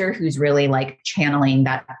manifestor who's really like channeling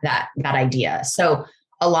that idea. So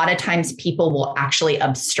a lot of times people will actually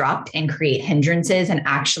obstruct and create hindrances and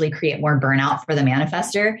actually create more burnout for the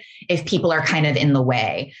manifestor if people are kind of in the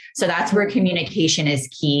way. So that's where communication is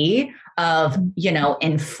key of,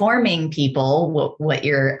 informing people what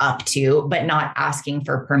you're up to, but not asking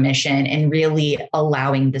for permission and really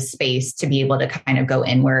allowing the space to be able to kind of go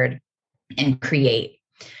inward and create.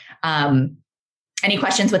 Any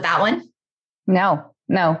questions with that one? No.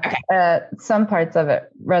 Okay. Some parts of it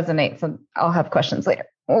resonate. So I'll have questions later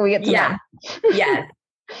when we get to that. Yes.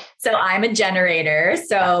 So I'm a generator.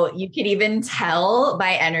 So you could even tell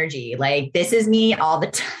by energy, like this is me all the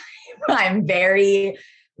time. I'm very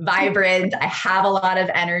vibrant. I have a lot of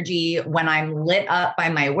energy when I'm lit up by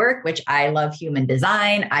my work, which I love human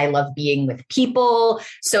design. I love being with people.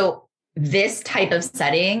 So this type of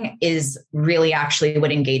setting is really actually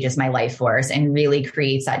what engages my life force and really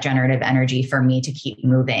creates that generative energy for me to keep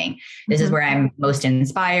moving. This is where I'm most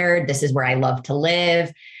inspired. This is where I love to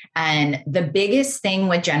live. And the biggest thing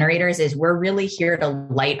with generators is we're really here to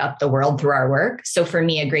light up the world through our work. So for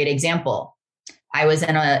me, a great example, I was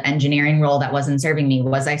in an engineering role that wasn't serving me.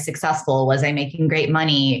 Was I successful? Was I making great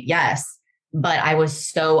money? Yes. But I was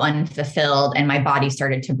so unfulfilled and my body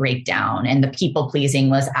started to break down and the people pleasing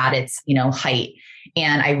was at its, height.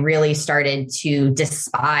 And I really started to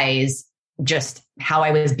despise just how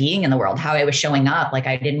I was being in the world, how I was showing up. Like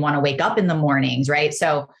I didn't want to wake up in the mornings, right?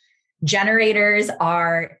 So generators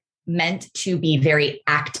are meant to be very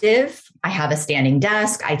active. I have a standing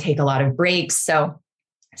desk. I take a lot of breaks. So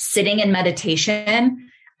sitting in meditation,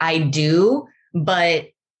 I do, but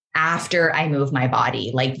after I move my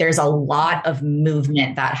body, like there's a lot of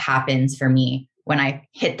movement that happens for me. When I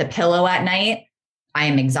hit the pillow at night, I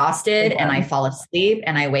am exhausted and I fall asleep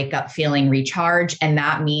and I wake up feeling recharged. And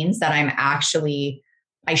that means that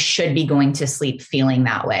I should be going to sleep feeling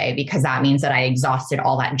that way because that means that I exhausted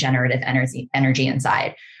all that generative energy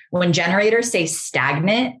inside. When generators stay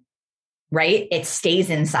stagnant, right, it stays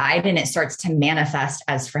inside and it starts to manifest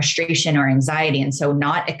as frustration or anxiety. And so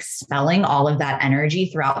not expelling all of that energy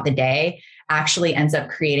throughout the day actually ends up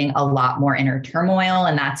creating a lot more inner turmoil.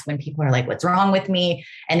 And that's when people are like, what's wrong with me?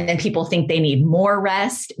 And then people think they need more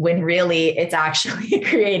rest when really it's actually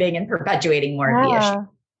creating and perpetuating more of the issue.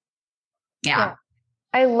 Yeah.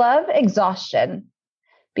 I love exhaustion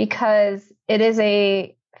because it is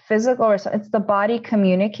a physical response. It's the body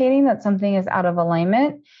communicating that something is out of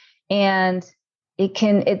alignment. And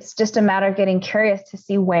it's just a matter of getting curious to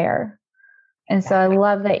see where. And so I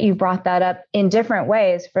love that you brought that up in different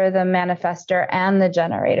ways for the manifestor and the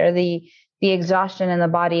generator. The exhaustion in the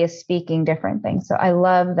body is speaking different things. So I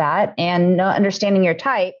love that. And understanding your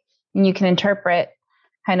type, and you can interpret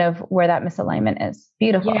kind of where that misalignment is.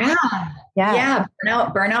 Beautiful. Yeah.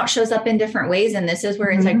 Burnout shows up in different ways. And this is where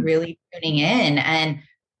it's like really tuning in. And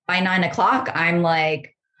by 9 o'clock, I'm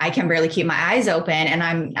like, I can barely keep my eyes open. And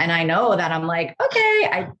I know that I'm like,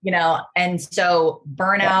 okay, and so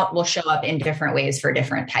burnout will show up in different ways for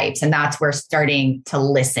different types. And that's where starting to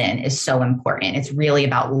listen is so important. It's really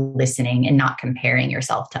about listening and not comparing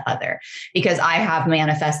yourself to other, because I have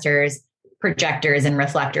manifestors, projectors, and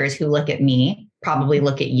reflectors who look at me, probably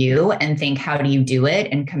look at you and think, how do you do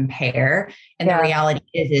it? And compare. And the reality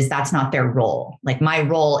is that's not their role. Like my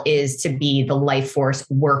role is to be the life force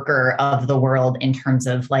worker of the world in terms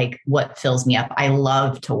of like what fills me up. I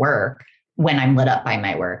love to work when I'm lit up by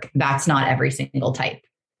my work. That's not every single type.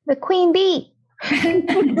 The queen bee.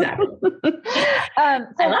 Exactly. I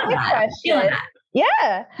love that.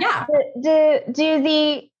 Yeah.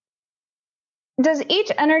 Does each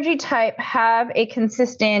energy type have a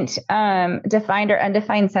consistent defined or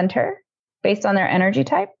undefined center based on their energy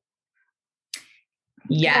type?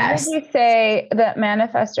 Yes. Would you say that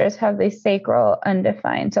manifestors have the sacral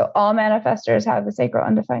undefined? So all manifestors have the sacral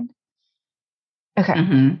undefined?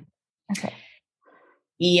 Okay. Okay.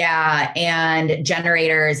 Yeah. And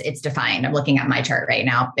generators, it's defined. I'm looking at my chart right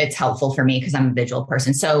now. It's helpful for me because I'm a visual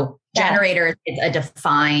person. So generators, it's a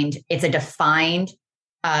defined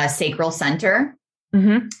sacral center.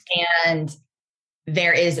 And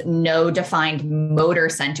there is no defined motor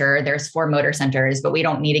center. There's 4 motor centers, but we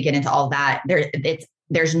don't need to get into all that.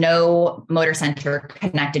 There's no motor center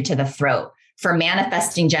connected to the throat. For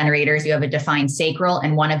manifesting generators, you have a defined sacral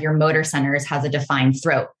and one of your motor centers has a defined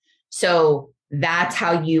throat. So that's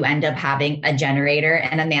how you end up having a generator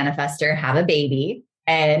and a manifester have a baby,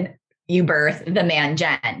 and you birth the man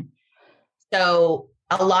gen. So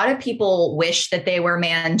a lot of people wish that they were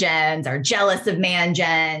man gens, are jealous of man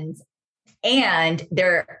gens, and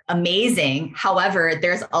they're amazing. However,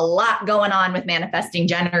 there's a lot going on with manifesting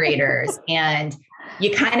generators, and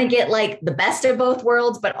you kind of get like the best of both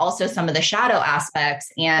worlds, but also some of the shadow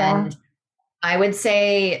aspects. And I would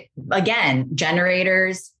say, again,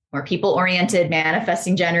 generators, more people-oriented,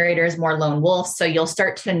 manifesting generators, more lone wolves. So you'll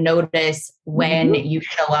start to notice when you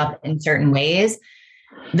show up in certain ways.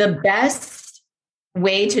 The best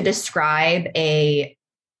way to describe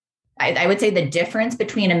I would say the difference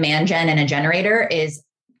between a man gen and a generator is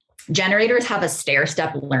generators have a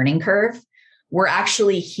stair-step learning curve. We're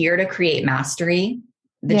actually here to create mastery,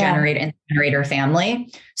 the generator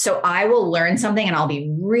family. So I will learn something and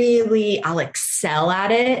I'll excel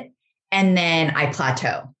at it. And then I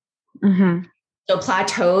plateau. So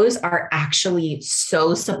plateaus are actually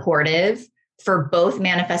so supportive for both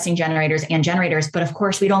manifesting generators and generators. But of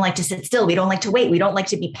course, we don't like to sit still. We don't like to wait. We don't like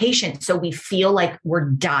to be patient. So we feel like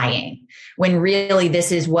we're dying when really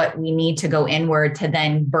this is what we need to go inward to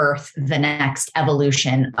then birth the next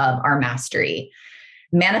evolution of our mastery.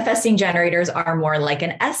 Manifesting generators are more like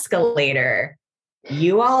an escalator.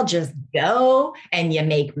 You all just go and you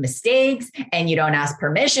make mistakes and you don't ask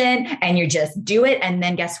permission and you just do it. And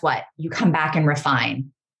then guess what? You come back and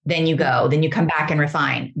refine. Then you go, then you come back and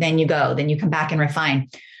refine. Then you go, then you come back and refine.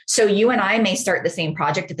 So you and I may start the same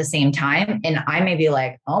project at the same time. And I may be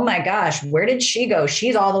like, oh my gosh, where did she go?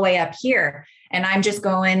 She's all the way up here. And I'm just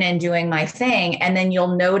going and doing my thing. And then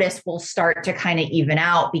you'll notice we'll start to kind of even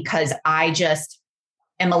out because I just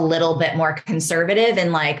am a little bit more conservative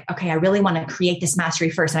and like, okay, I really want to create this mastery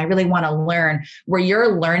first. And I really want to learn, where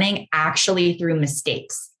you're learning actually through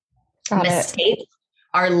mistakes. Mistakes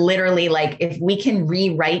are literally like, if we can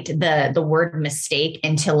rewrite the word mistake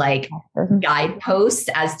into like guideposts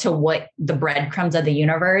as to what the breadcrumbs of the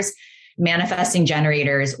universe, manifesting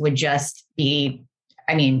generators would just be,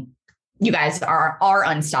 I mean, you guys are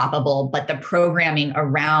unstoppable, but the programming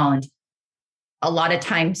around, a lot of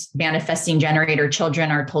times manifesting generator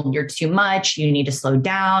children are told you're too much, you need to slow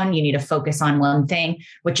down, you need to focus on one thing,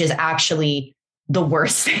 which is actually the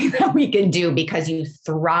worst thing that we can do because you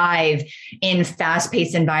thrive in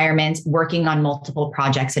fast-paced environments, working on multiple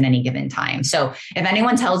projects at any given time. So if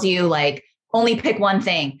anyone tells you like, only pick one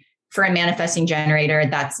thing for a manifesting generator,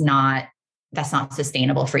 that's not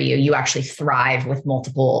sustainable for you. You actually thrive with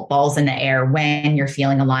multiple balls in the air when you're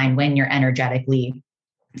feeling aligned, when you're energetically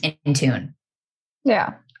in tune.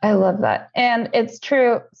 Yeah, I love that. And it's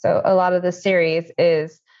true. So a lot of the series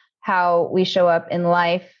is how we show up in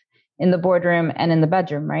life, in the boardroom and in the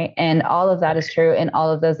bedroom, right? And all of that is true in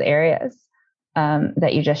all of those areas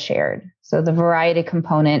that you just shared. So the variety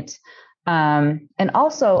component, and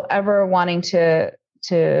also ever wanting to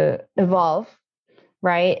evolve,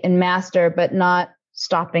 right? And master, but not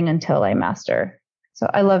stopping until I master. So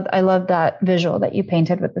I love that visual that you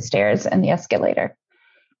painted with the stairs and the escalator.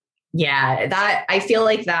 Yeah, that I feel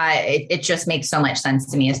like that it just makes so much sense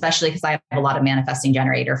to me, especially because I have a lot of manifesting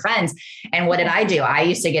generator friends. And what did I do? I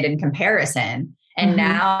used to get in comparison. And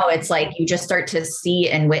now it's like you just start to see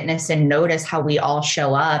and witness and notice how we all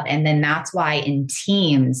show up. And then that's why in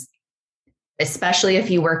teams, especially if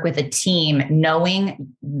you work with a team,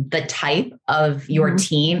 knowing the type of your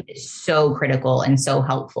team is so critical and so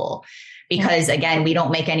helpful. Because again, we don't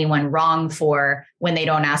make anyone wrong for when they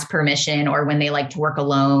don't ask permission or when they like to work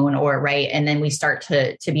alone or right. And then we start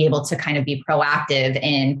to be able to kind of be proactive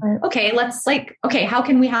in, okay, how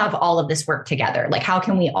can we have all of this work together? Like, how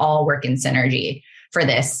can we all work in synergy for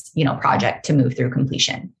this, project to move through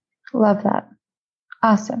completion? Love that.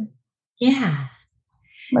 Awesome. Yeah.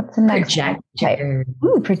 What's the next projector?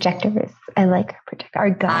 Ooh, projectors. I like our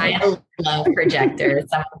guy. I love projectors.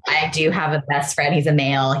 I do have a best friend. He's a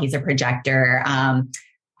male. He's a projector.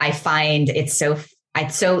 I find it's so, I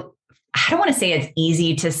don't want to say it's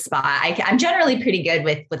easy to spot. I'm generally pretty good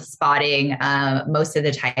with spotting most of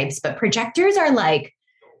the types, but projectors are like,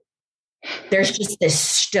 there's just this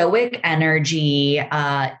stoic energy,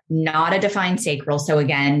 not a defined sacral. So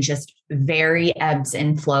again, just very ebbs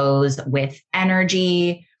and flows with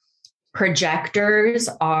energy. Projectors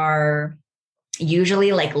are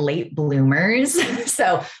usually like late bloomers.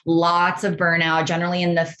 So lots of burnout, generally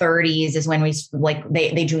in the 30s is when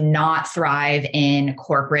they do not thrive in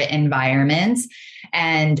corporate environments,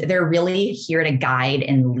 and they're really here to guide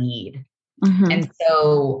and lead. And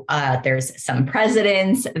so there's some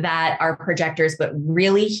presidents that are projectors, but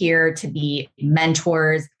really here to be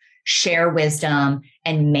mentors, share wisdom,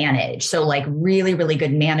 and manage. So like really, really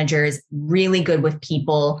good managers, really good with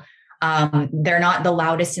people. They're not the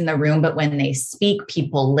loudest in the room, but when they speak,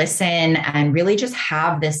 people listen and really just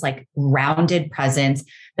have this like rounded presence.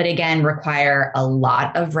 But again, require a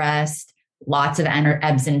lot of rest, lots of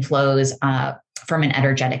ebbs and flows from an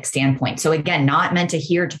energetic standpoint. So again, not meant to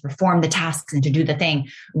here to perform the tasks and to do the thing,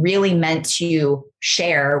 really meant to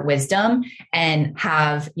share wisdom and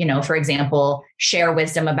have, for example, share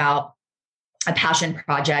wisdom about a passion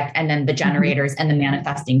project, and then the generators and the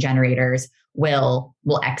manifesting generators will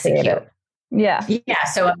execute. Yeah. Yeah.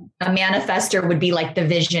 So a manifester would be like the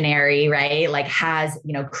visionary, right? Like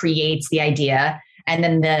creates the idea. And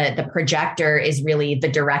then the projector is really the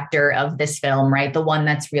director of this film, right? The one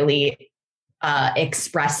that's really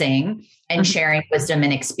expressing and sharing wisdom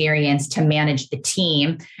and experience to manage the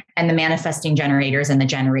team. And the manifesting generators and the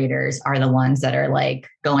generators are the ones that are like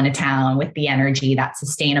going to town with the energy, that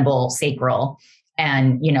sustainable sacral,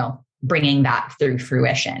 and, bringing that through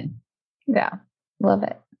fruition. Yeah. Love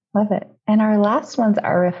it. Love it. And our last ones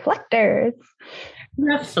are reflectors.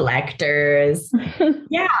 Reflectors.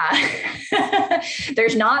 Yeah.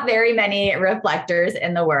 There's not very many reflectors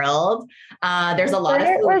in the world. There's a lot of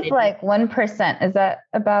it was like 1%. Is that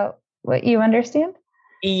about what you understand?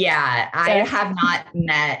 Yeah. I have not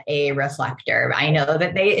met a reflector. I know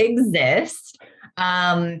that they exist.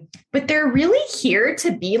 But they're really here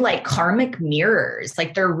to be like karmic mirrors.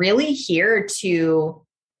 Like they're really here to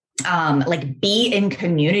be in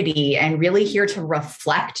community and really here to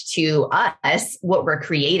reflect to us what we're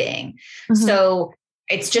creating. Mm-hmm. So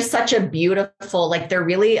it's just such a beautiful, like they're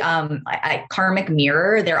really a karmic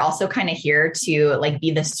mirror. They're also kind of here to like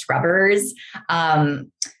be the scrubbers of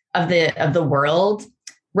the world.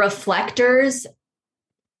 Reflectors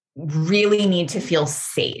really need to feel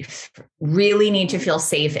safe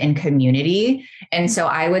in community. And so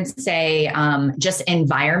I would say just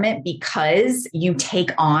environment, because you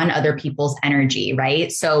take on other people's energy,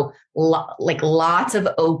 right? So lots of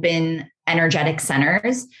open energetic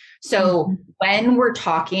centers. So when we're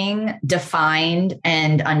talking defined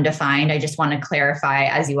and undefined, I just want to clarify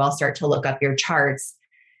as you all start to look up your charts.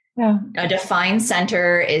 Yeah. A defined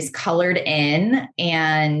center is colored in,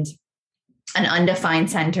 and an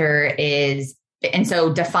undefined center is, and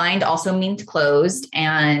so defined also means closed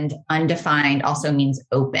and undefined also means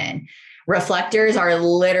open. Reflectors are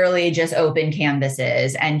literally just open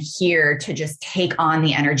canvases and here to just take on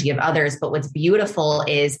the energy of others. But what's beautiful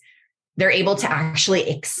is they're able to actually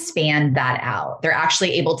expand that out. They're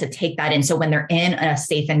actually able to take that in. So when they're in a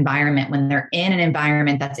safe environment, when they're in an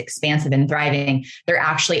environment that's expansive and thriving, they're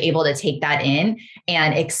actually able to take that in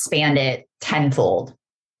and expand it tenfold,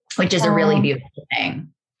 which is a really beautiful thing.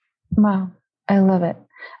 Wow. I love it.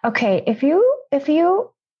 Okay. If you,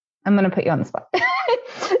 I'm going to put you on the spot.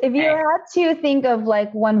 If you had to think of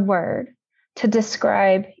like one word to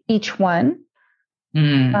describe each one,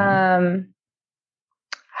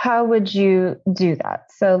 how would you do that?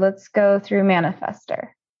 So let's go through manifester.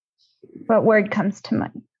 What word comes to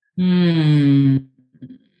mind?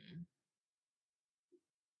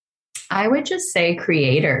 I would just say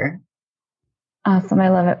creator. Awesome. I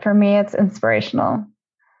love it. For me, it's inspirational.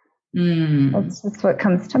 That's just what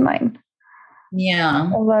comes to mind. Yeah.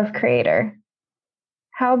 I love creator.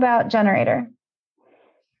 How about generator?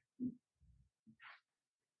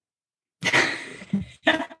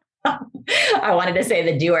 I wanted to say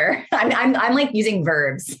the doer. I'm like using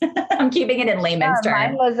verbs. I'm keeping it in layman's terms.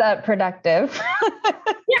 Mine was productive.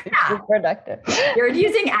 Yeah. Productive. You're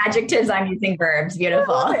using adjectives. I'm using verbs.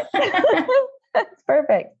 Beautiful. That's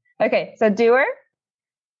perfect. Okay. So doer.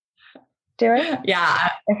 Yeah.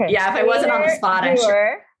 Okay. Yeah. If I wasn't on the spot, I'm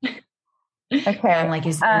sure. Okay. I'm like,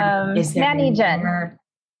 is there Manny-gen.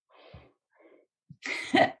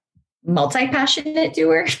 Multi-passionate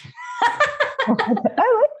doer. I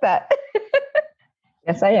like that.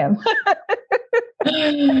 Yes, I am.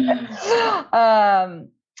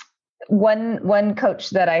 One coach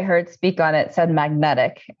that I heard speak on it said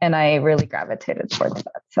magnetic, and I really gravitated towards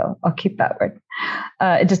that. So I'll keep that word.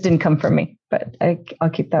 It just didn't come from me, but I'll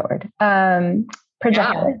keep that word.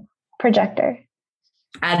 Projector.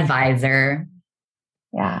 Advisor.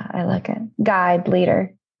 Yeah, I like it. Guide,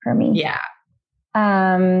 leader for me. Yeah.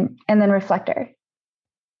 And then reflector.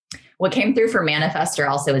 What came through for manifestor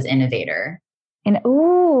also is innovator. And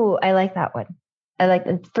I like that one. I like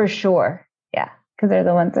it for sure. Yeah, because they're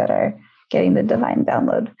the ones that are getting the divine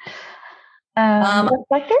download.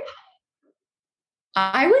 Reflector?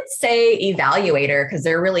 I would say evaluator, because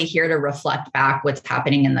they're really here to reflect back what's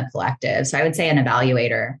happening in the collective. So I would say an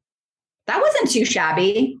evaluator. That wasn't too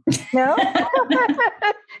shabby. No,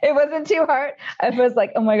 it wasn't too hard. I was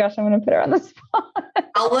like, oh my gosh, I'm going to put her on the spot.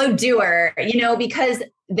 Follow doer, because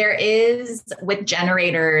there is with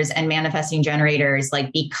generators and manifesting generators,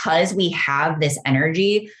 like, because we have this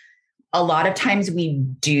energy, a lot of times we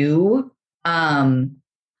do,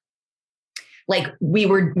 like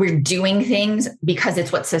we're doing things because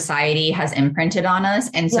it's what society has imprinted on us.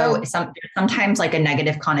 And so sometimes like a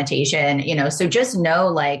negative connotation, so just know,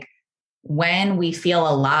 like, when we feel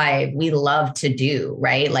alive, we love to do,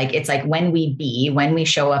 right? Like, it's like when we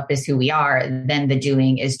show up as who we are, then the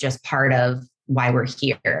doing is just part of why we're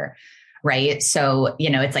here. Right. So,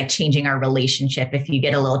 it's like changing our relationship. If you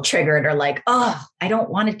get a little triggered or like, oh, I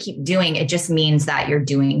don't want to keep doing, it just means that you're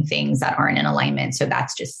doing things that aren't in alignment. So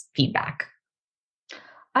that's just feedback.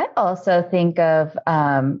 I also think of,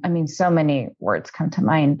 so many words come to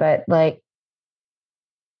mind, but like,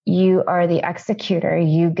 you are the executor,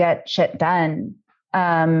 you get shit done.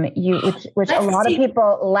 Which a lot of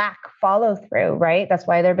people lack follow through, right? That's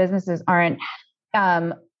why their businesses aren't,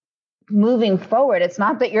 moving forward. It's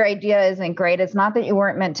not that your idea isn't great. It's not that you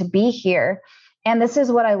weren't meant to be here. And this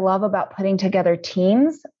is what I love about putting together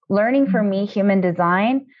teams. Learning for me, human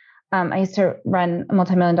design. I used to run a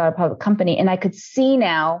multi-million-dollar public company, and I could see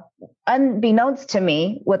now, unbeknownst to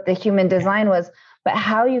me, what the human design was, but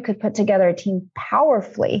how you could put together a team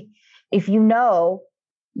powerfully. If you know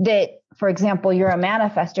that, for example, you're a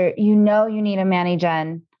manifester, you need a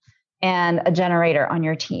mani-gen and a generator on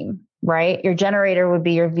your team, right? Your generator would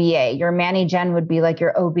be your VA. Your mani-gen would be like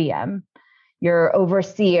your OBM, your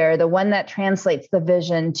overseer, the one that translates the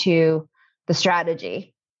vision to the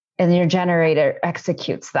strategy. And your generator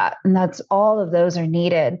executes that. And that's all of those are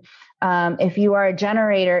needed. If you are a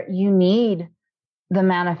generator, you need the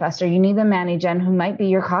manifestor, you need the mani-gen who might be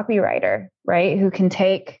your copywriter, right? Who can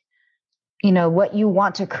take, what you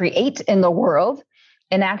want to create in the world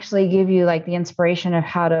and actually give you like the inspiration of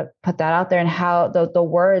how to put that out there and how the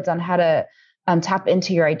words on how to tap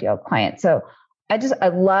into your ideal client. So I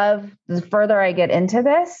love the further I get into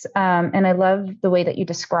this. And I love the way that you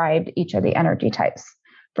described each of the energy types.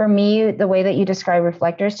 For me, the way that you describe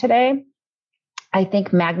reflectors today, I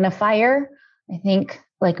think magnifier, I think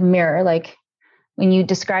like mirror, like when you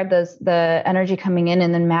describe the energy coming in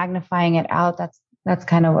and then magnifying it out, that's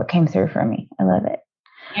kind of what came through for me. I love it.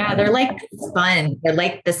 Yeah, they're like sponge. They're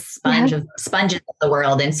like the sponges of the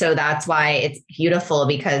world. And so that's why it's beautiful,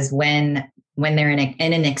 because when they're in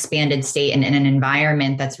an expanded state and in an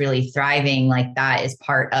environment that's really thriving, like that is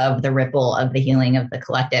part of the ripple of the healing of the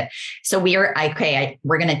collective. So we're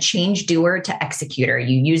going to change doer to executor.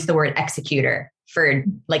 You use the word executor for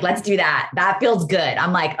like, let's do that. That feels good.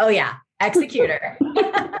 I'm like, oh yeah, executor.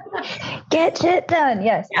 Get shit done.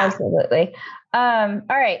 Yes, yeah. Absolutely. All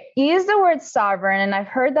right. You use the word sovereign, and I've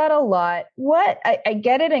heard that a lot. I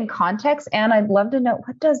get it in context, and I'd love to know,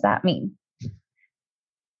 what does that mean?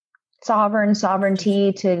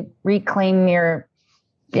 Sovereignty, to reclaim your,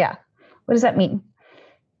 what does that mean?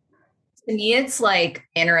 To me, it's like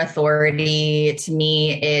inner authority. To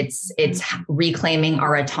me, it's reclaiming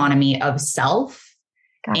our autonomy of self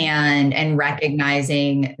and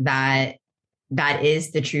recognizing that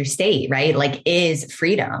is the true state, right? Like, is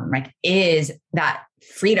freedom, like, is that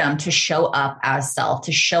freedom to show up as self,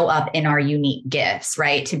 to show up in our unique gifts,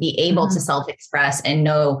 right? To be able to self-express and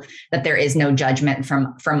know that there is no judgment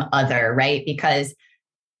from other, right? Because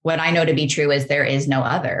what I know to be true is there is no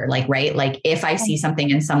other, like, right? Like, if I see something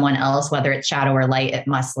in someone else, whether it's shadow or light, it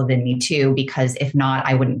must live in me too, because if not,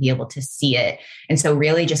 I wouldn't be able to see it. And so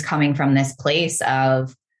really just coming from this place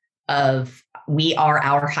of we are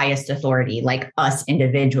our highest authority, like us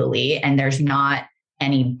individually. And there's not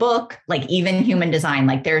any book, like even human design,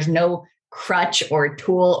 like there's no crutch or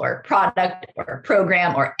tool or product or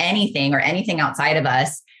program or anything outside of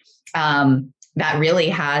us that really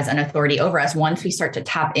has an authority over us once we start to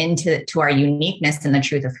tap into our uniqueness and the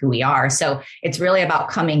truth of who we are. So it's really about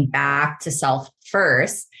coming back to self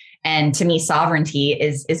first. And to me, sovereignty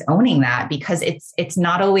is owning that, because it's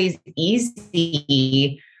not always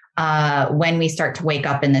easy when we start to wake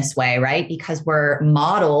up in this way, right? Because we're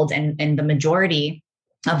modeled, and the majority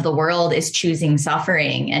of the world is choosing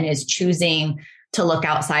suffering and is choosing to look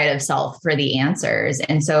outside of self for the answers.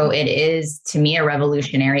 And so it is, to me, a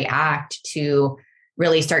revolutionary act to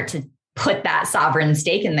really start to put that sovereign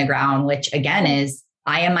stake in the ground, which again is,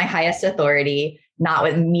 I am my highest authority, not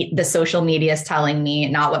what the social media is telling me,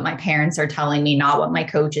 not what my parents are telling me, not what my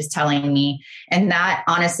coach is telling me. And that,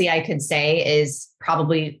 honestly, I could say is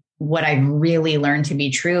probably what I've really learned to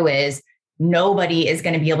be true is nobody is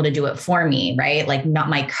going to be able to do it for me, right? Like, not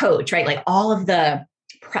my coach, right? Like all of the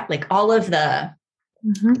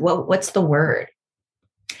What's the word?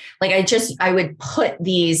 Like, I would put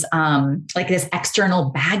these, like this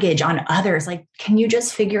external baggage on others. Like, can you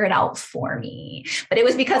just figure it out for me? But it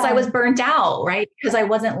was because I was burnt out, right? Because I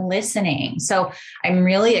wasn't listening. So I'm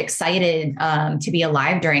really excited to be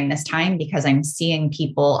alive during this time, because I'm seeing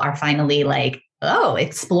people are finally like, oh,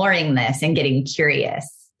 exploring this and getting curious.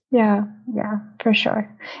 Yeah, for sure.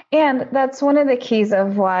 And that's one of the keys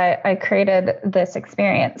of why I created this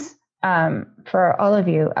experience for all of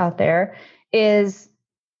you out there is,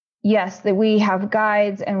 yes, that we have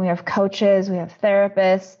guides and we have coaches, we have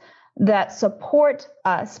therapists that support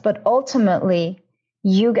us, but ultimately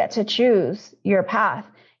you get to choose your path,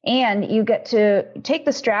 and you get to take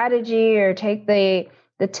the strategy or take the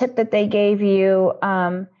tip that they gave you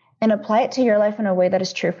and apply it to your life in a way that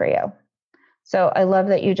is true for you. So I love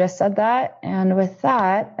that you just said that. And with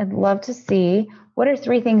that, I'd love to see what are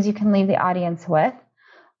 3 things you can leave the audience with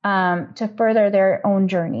to further their own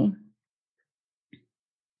journey.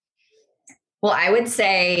 Well, I would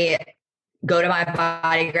say go to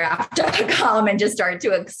mybodygraph.com and just start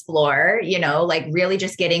to explore, like really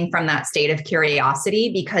just getting from that state of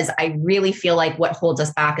curiosity, because I really feel like what holds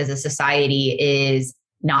us back as a society is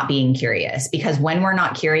not being curious, because when we're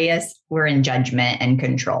not curious, we're in judgment and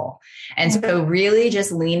control. And so really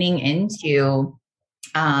just leaning into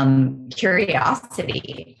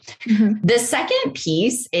curiosity. The second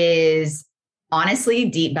piece is honestly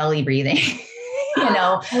deep belly breathing.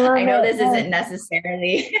 I know this isn't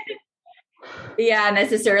necessarily,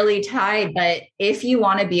 necessarily tied, but if you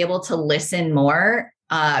want to be able to listen more,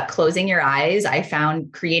 closing your eyes, I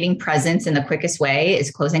found creating presence in the quickest way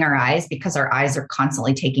is closing our eyes, because our eyes are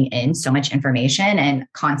constantly taking in so much information and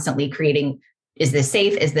constantly creating, is this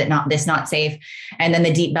safe? Is that not safe? And then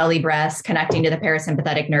the deep belly breaths, connecting to the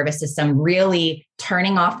parasympathetic nervous system, really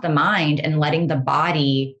turning off the mind and letting the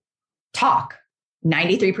body talk.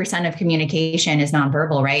 93% of communication is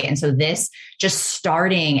nonverbal, right? And so this just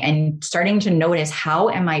starting to notice, how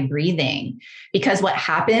am I breathing? Because what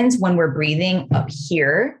happens when we're breathing up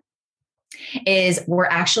here is we're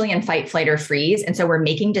actually in fight, flight, or freeze. And so we're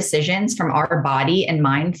making decisions from our body and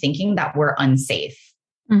mind thinking that we're unsafe.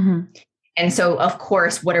 And so of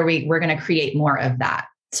course, we're going to create more of that.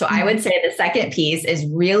 So I would say the second piece is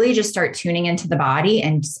really just start tuning into the body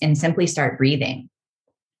and simply start breathing.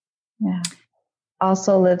 Yeah.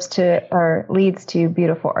 Also leads to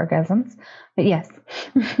beautiful orgasms. But yes,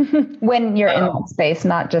 when you're in that space,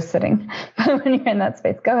 not just sitting, but when you're in that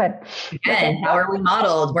space. Go ahead. Again, how are we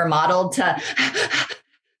modeled? We're modeled to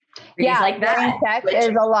breathe like that. Sex is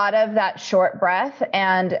a lot of that short breath,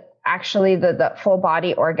 and actually the full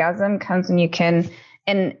body orgasm comes when you can,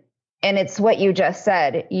 and it's what you just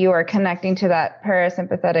said. You are connecting to that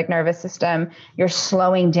parasympathetic nervous system. You're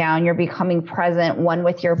slowing down. You're becoming present, one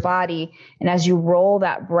with your body. And as you roll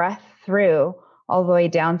that breath through all the way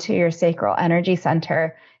down to your sacral energy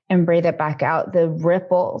center and breathe it back out, the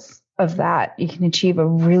ripples of that, you can achieve a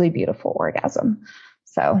really beautiful orgasm.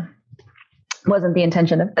 So wasn't the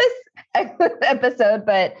intention of this episode,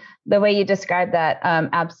 but the way you described that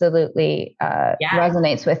absolutely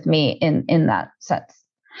resonates with me in that sense.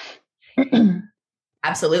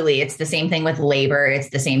 Absolutely. It's the same thing with labor. It's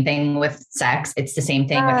the same thing with sex. It's the same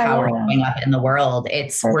thing with how we're showing up in the world.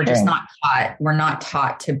 We're not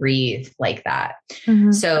taught to breathe like that.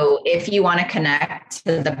 So if you want to connect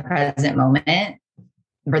to the present moment,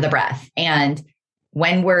 for the breath, and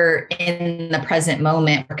when we're in the present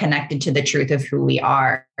moment, we're connected to the truth of who we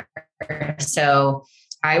are. So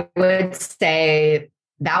I would say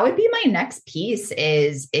that would be my next piece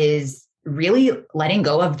is really letting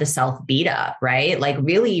go of the self beat up, right? Like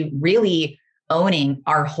really, really owning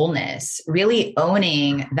our wholeness, really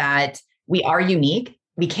owning that we are unique.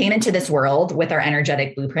 We came into this world with our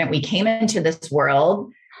energetic blueprint. We came into this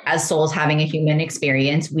world as souls having a human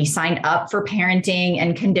experience. We signed up for parenting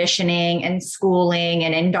and conditioning and schooling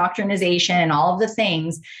and indoctrination and all of the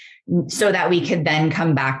things so that we could then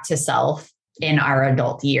come back to self in our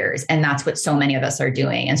adult years. And that's what so many of us are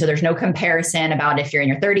doing. And so there's no comparison about if you're in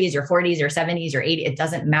your 30s, your 40s, your 70s, or 80s, it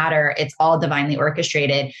doesn't matter. It's all divinely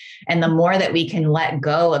orchestrated. And the more that we can let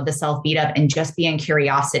go of the self beat up and just be in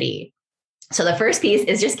curiosity. So the first piece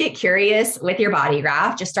is just get curious with your body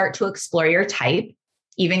graph. Just start to explore your type,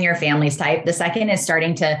 even your family's type. The second is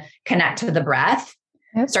starting to connect to the breath.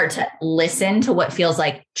 Yep. Start to listen to what feels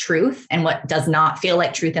like truth and what does not feel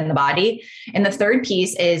like truth in the body. And the third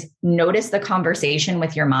piece is notice the conversation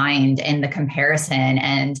with your mind and the comparison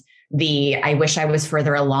and the, I wish I was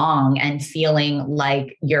further along, and feeling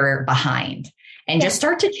like you're behind. And just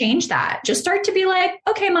start to change that. Just start to be like,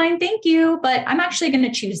 okay, mind, thank you, but I'm actually going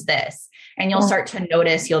to choose this. And you'll start to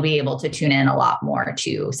notice you'll be able to tune in a lot more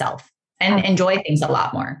to self and enjoy things a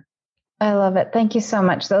lot more. I love it. Thank you so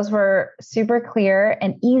much. Those were super clear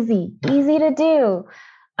and easy to do.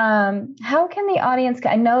 How can the audience,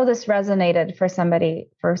 I know this resonated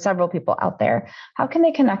for several people out there. How can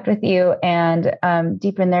they connect with you and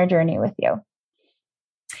deepen their journey with you?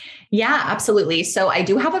 Yeah, absolutely. So I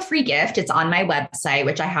do have a free gift. It's on my website,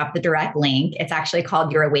 which I have the direct link. It's actually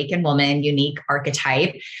called Your Awakened Woman Unique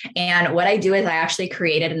Archetype. And what I do is I actually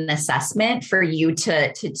created an assessment for you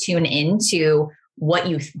to tune into what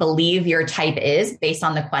you believe your type is based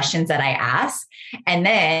on the questions that I ask. And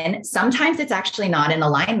then sometimes it's actually not in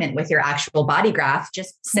alignment with your actual body graph,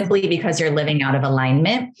 just simply because you're living out of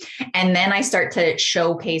alignment. And then I start to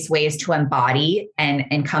showcase ways to embody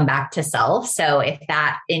and come back to self. So if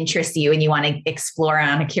that interests you and you want to explore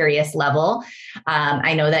on a curious level,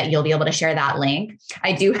 I know that you'll be able to share that link.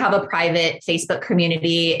 I do have a private Facebook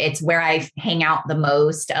community. It's where I hang out the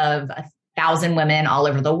most of 1,000 women all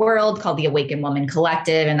over the world, called the Awakened Woman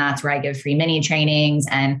Collective. And that's where I give free mini trainings,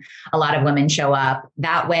 and a lot of women show up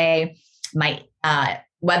that way. My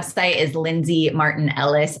website is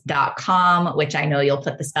lindsaymartinellis.com, which I know you'll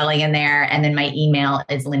put the spelling in there. And then my email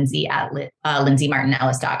is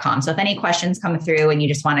lindsay@lindsaymartinellis.com. So if any questions come through and you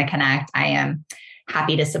just want to connect, I am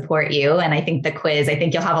happy to support you. And I think the quiz, I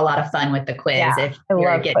think you'll have a lot of fun with the quiz if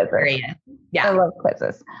you're getting creative. Yeah. I love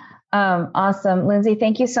quizzes. Awesome. Lindsay,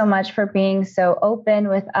 thank you so much for being so open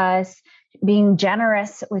with us, being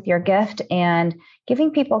generous with your gift, and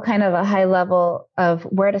giving people kind of a high level of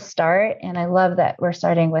where to start. And I love that we're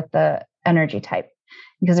starting with the energy type,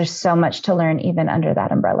 because there's so much to learn even under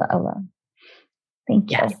that umbrella alone. Thank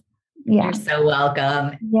you. Yes. Yeah. You're so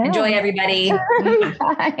welcome. Yeah. Enjoy, everybody.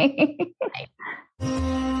 Bye.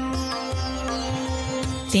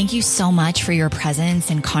 Thank you so much for your presence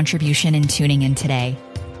and contribution in tuning in today.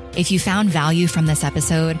 If you found value from this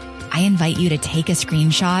episode, I invite you to take a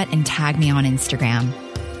screenshot and tag me on Instagram.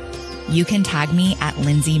 You can tag me at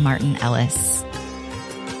Lindsay Martin Ellis.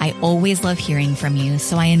 I always love hearing from you,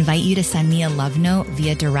 so I invite you to send me a love note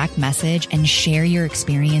via direct message and share your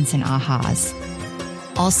experience and ahas.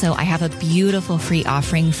 Also, I have a beautiful free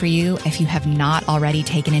offering for you if you have not already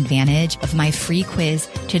taken advantage of my free quiz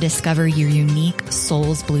to discover your unique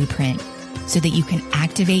soul's blueprint, so that you can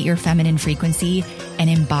activate your feminine frequency and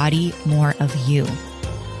embody more of you.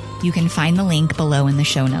 You can find the link below in the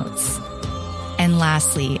show notes. And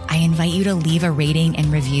lastly, I invite you to leave a rating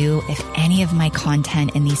and review if any of my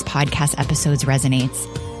content in these podcast episodes resonates.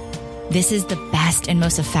 This is the best and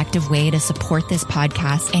most effective way to support this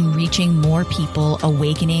podcast and reaching more people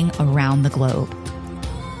awakening around the globe.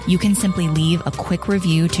 You can simply leave a quick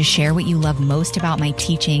review to share what you love most about my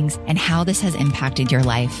teachings and how this has impacted your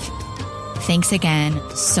life. Thanks again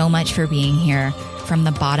so much for being here from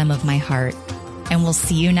the bottom of my heart. And we'll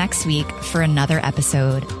see you next week for another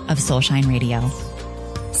episode of Soulshine Radio.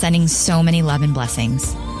 Sending so many love and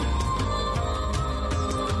blessings.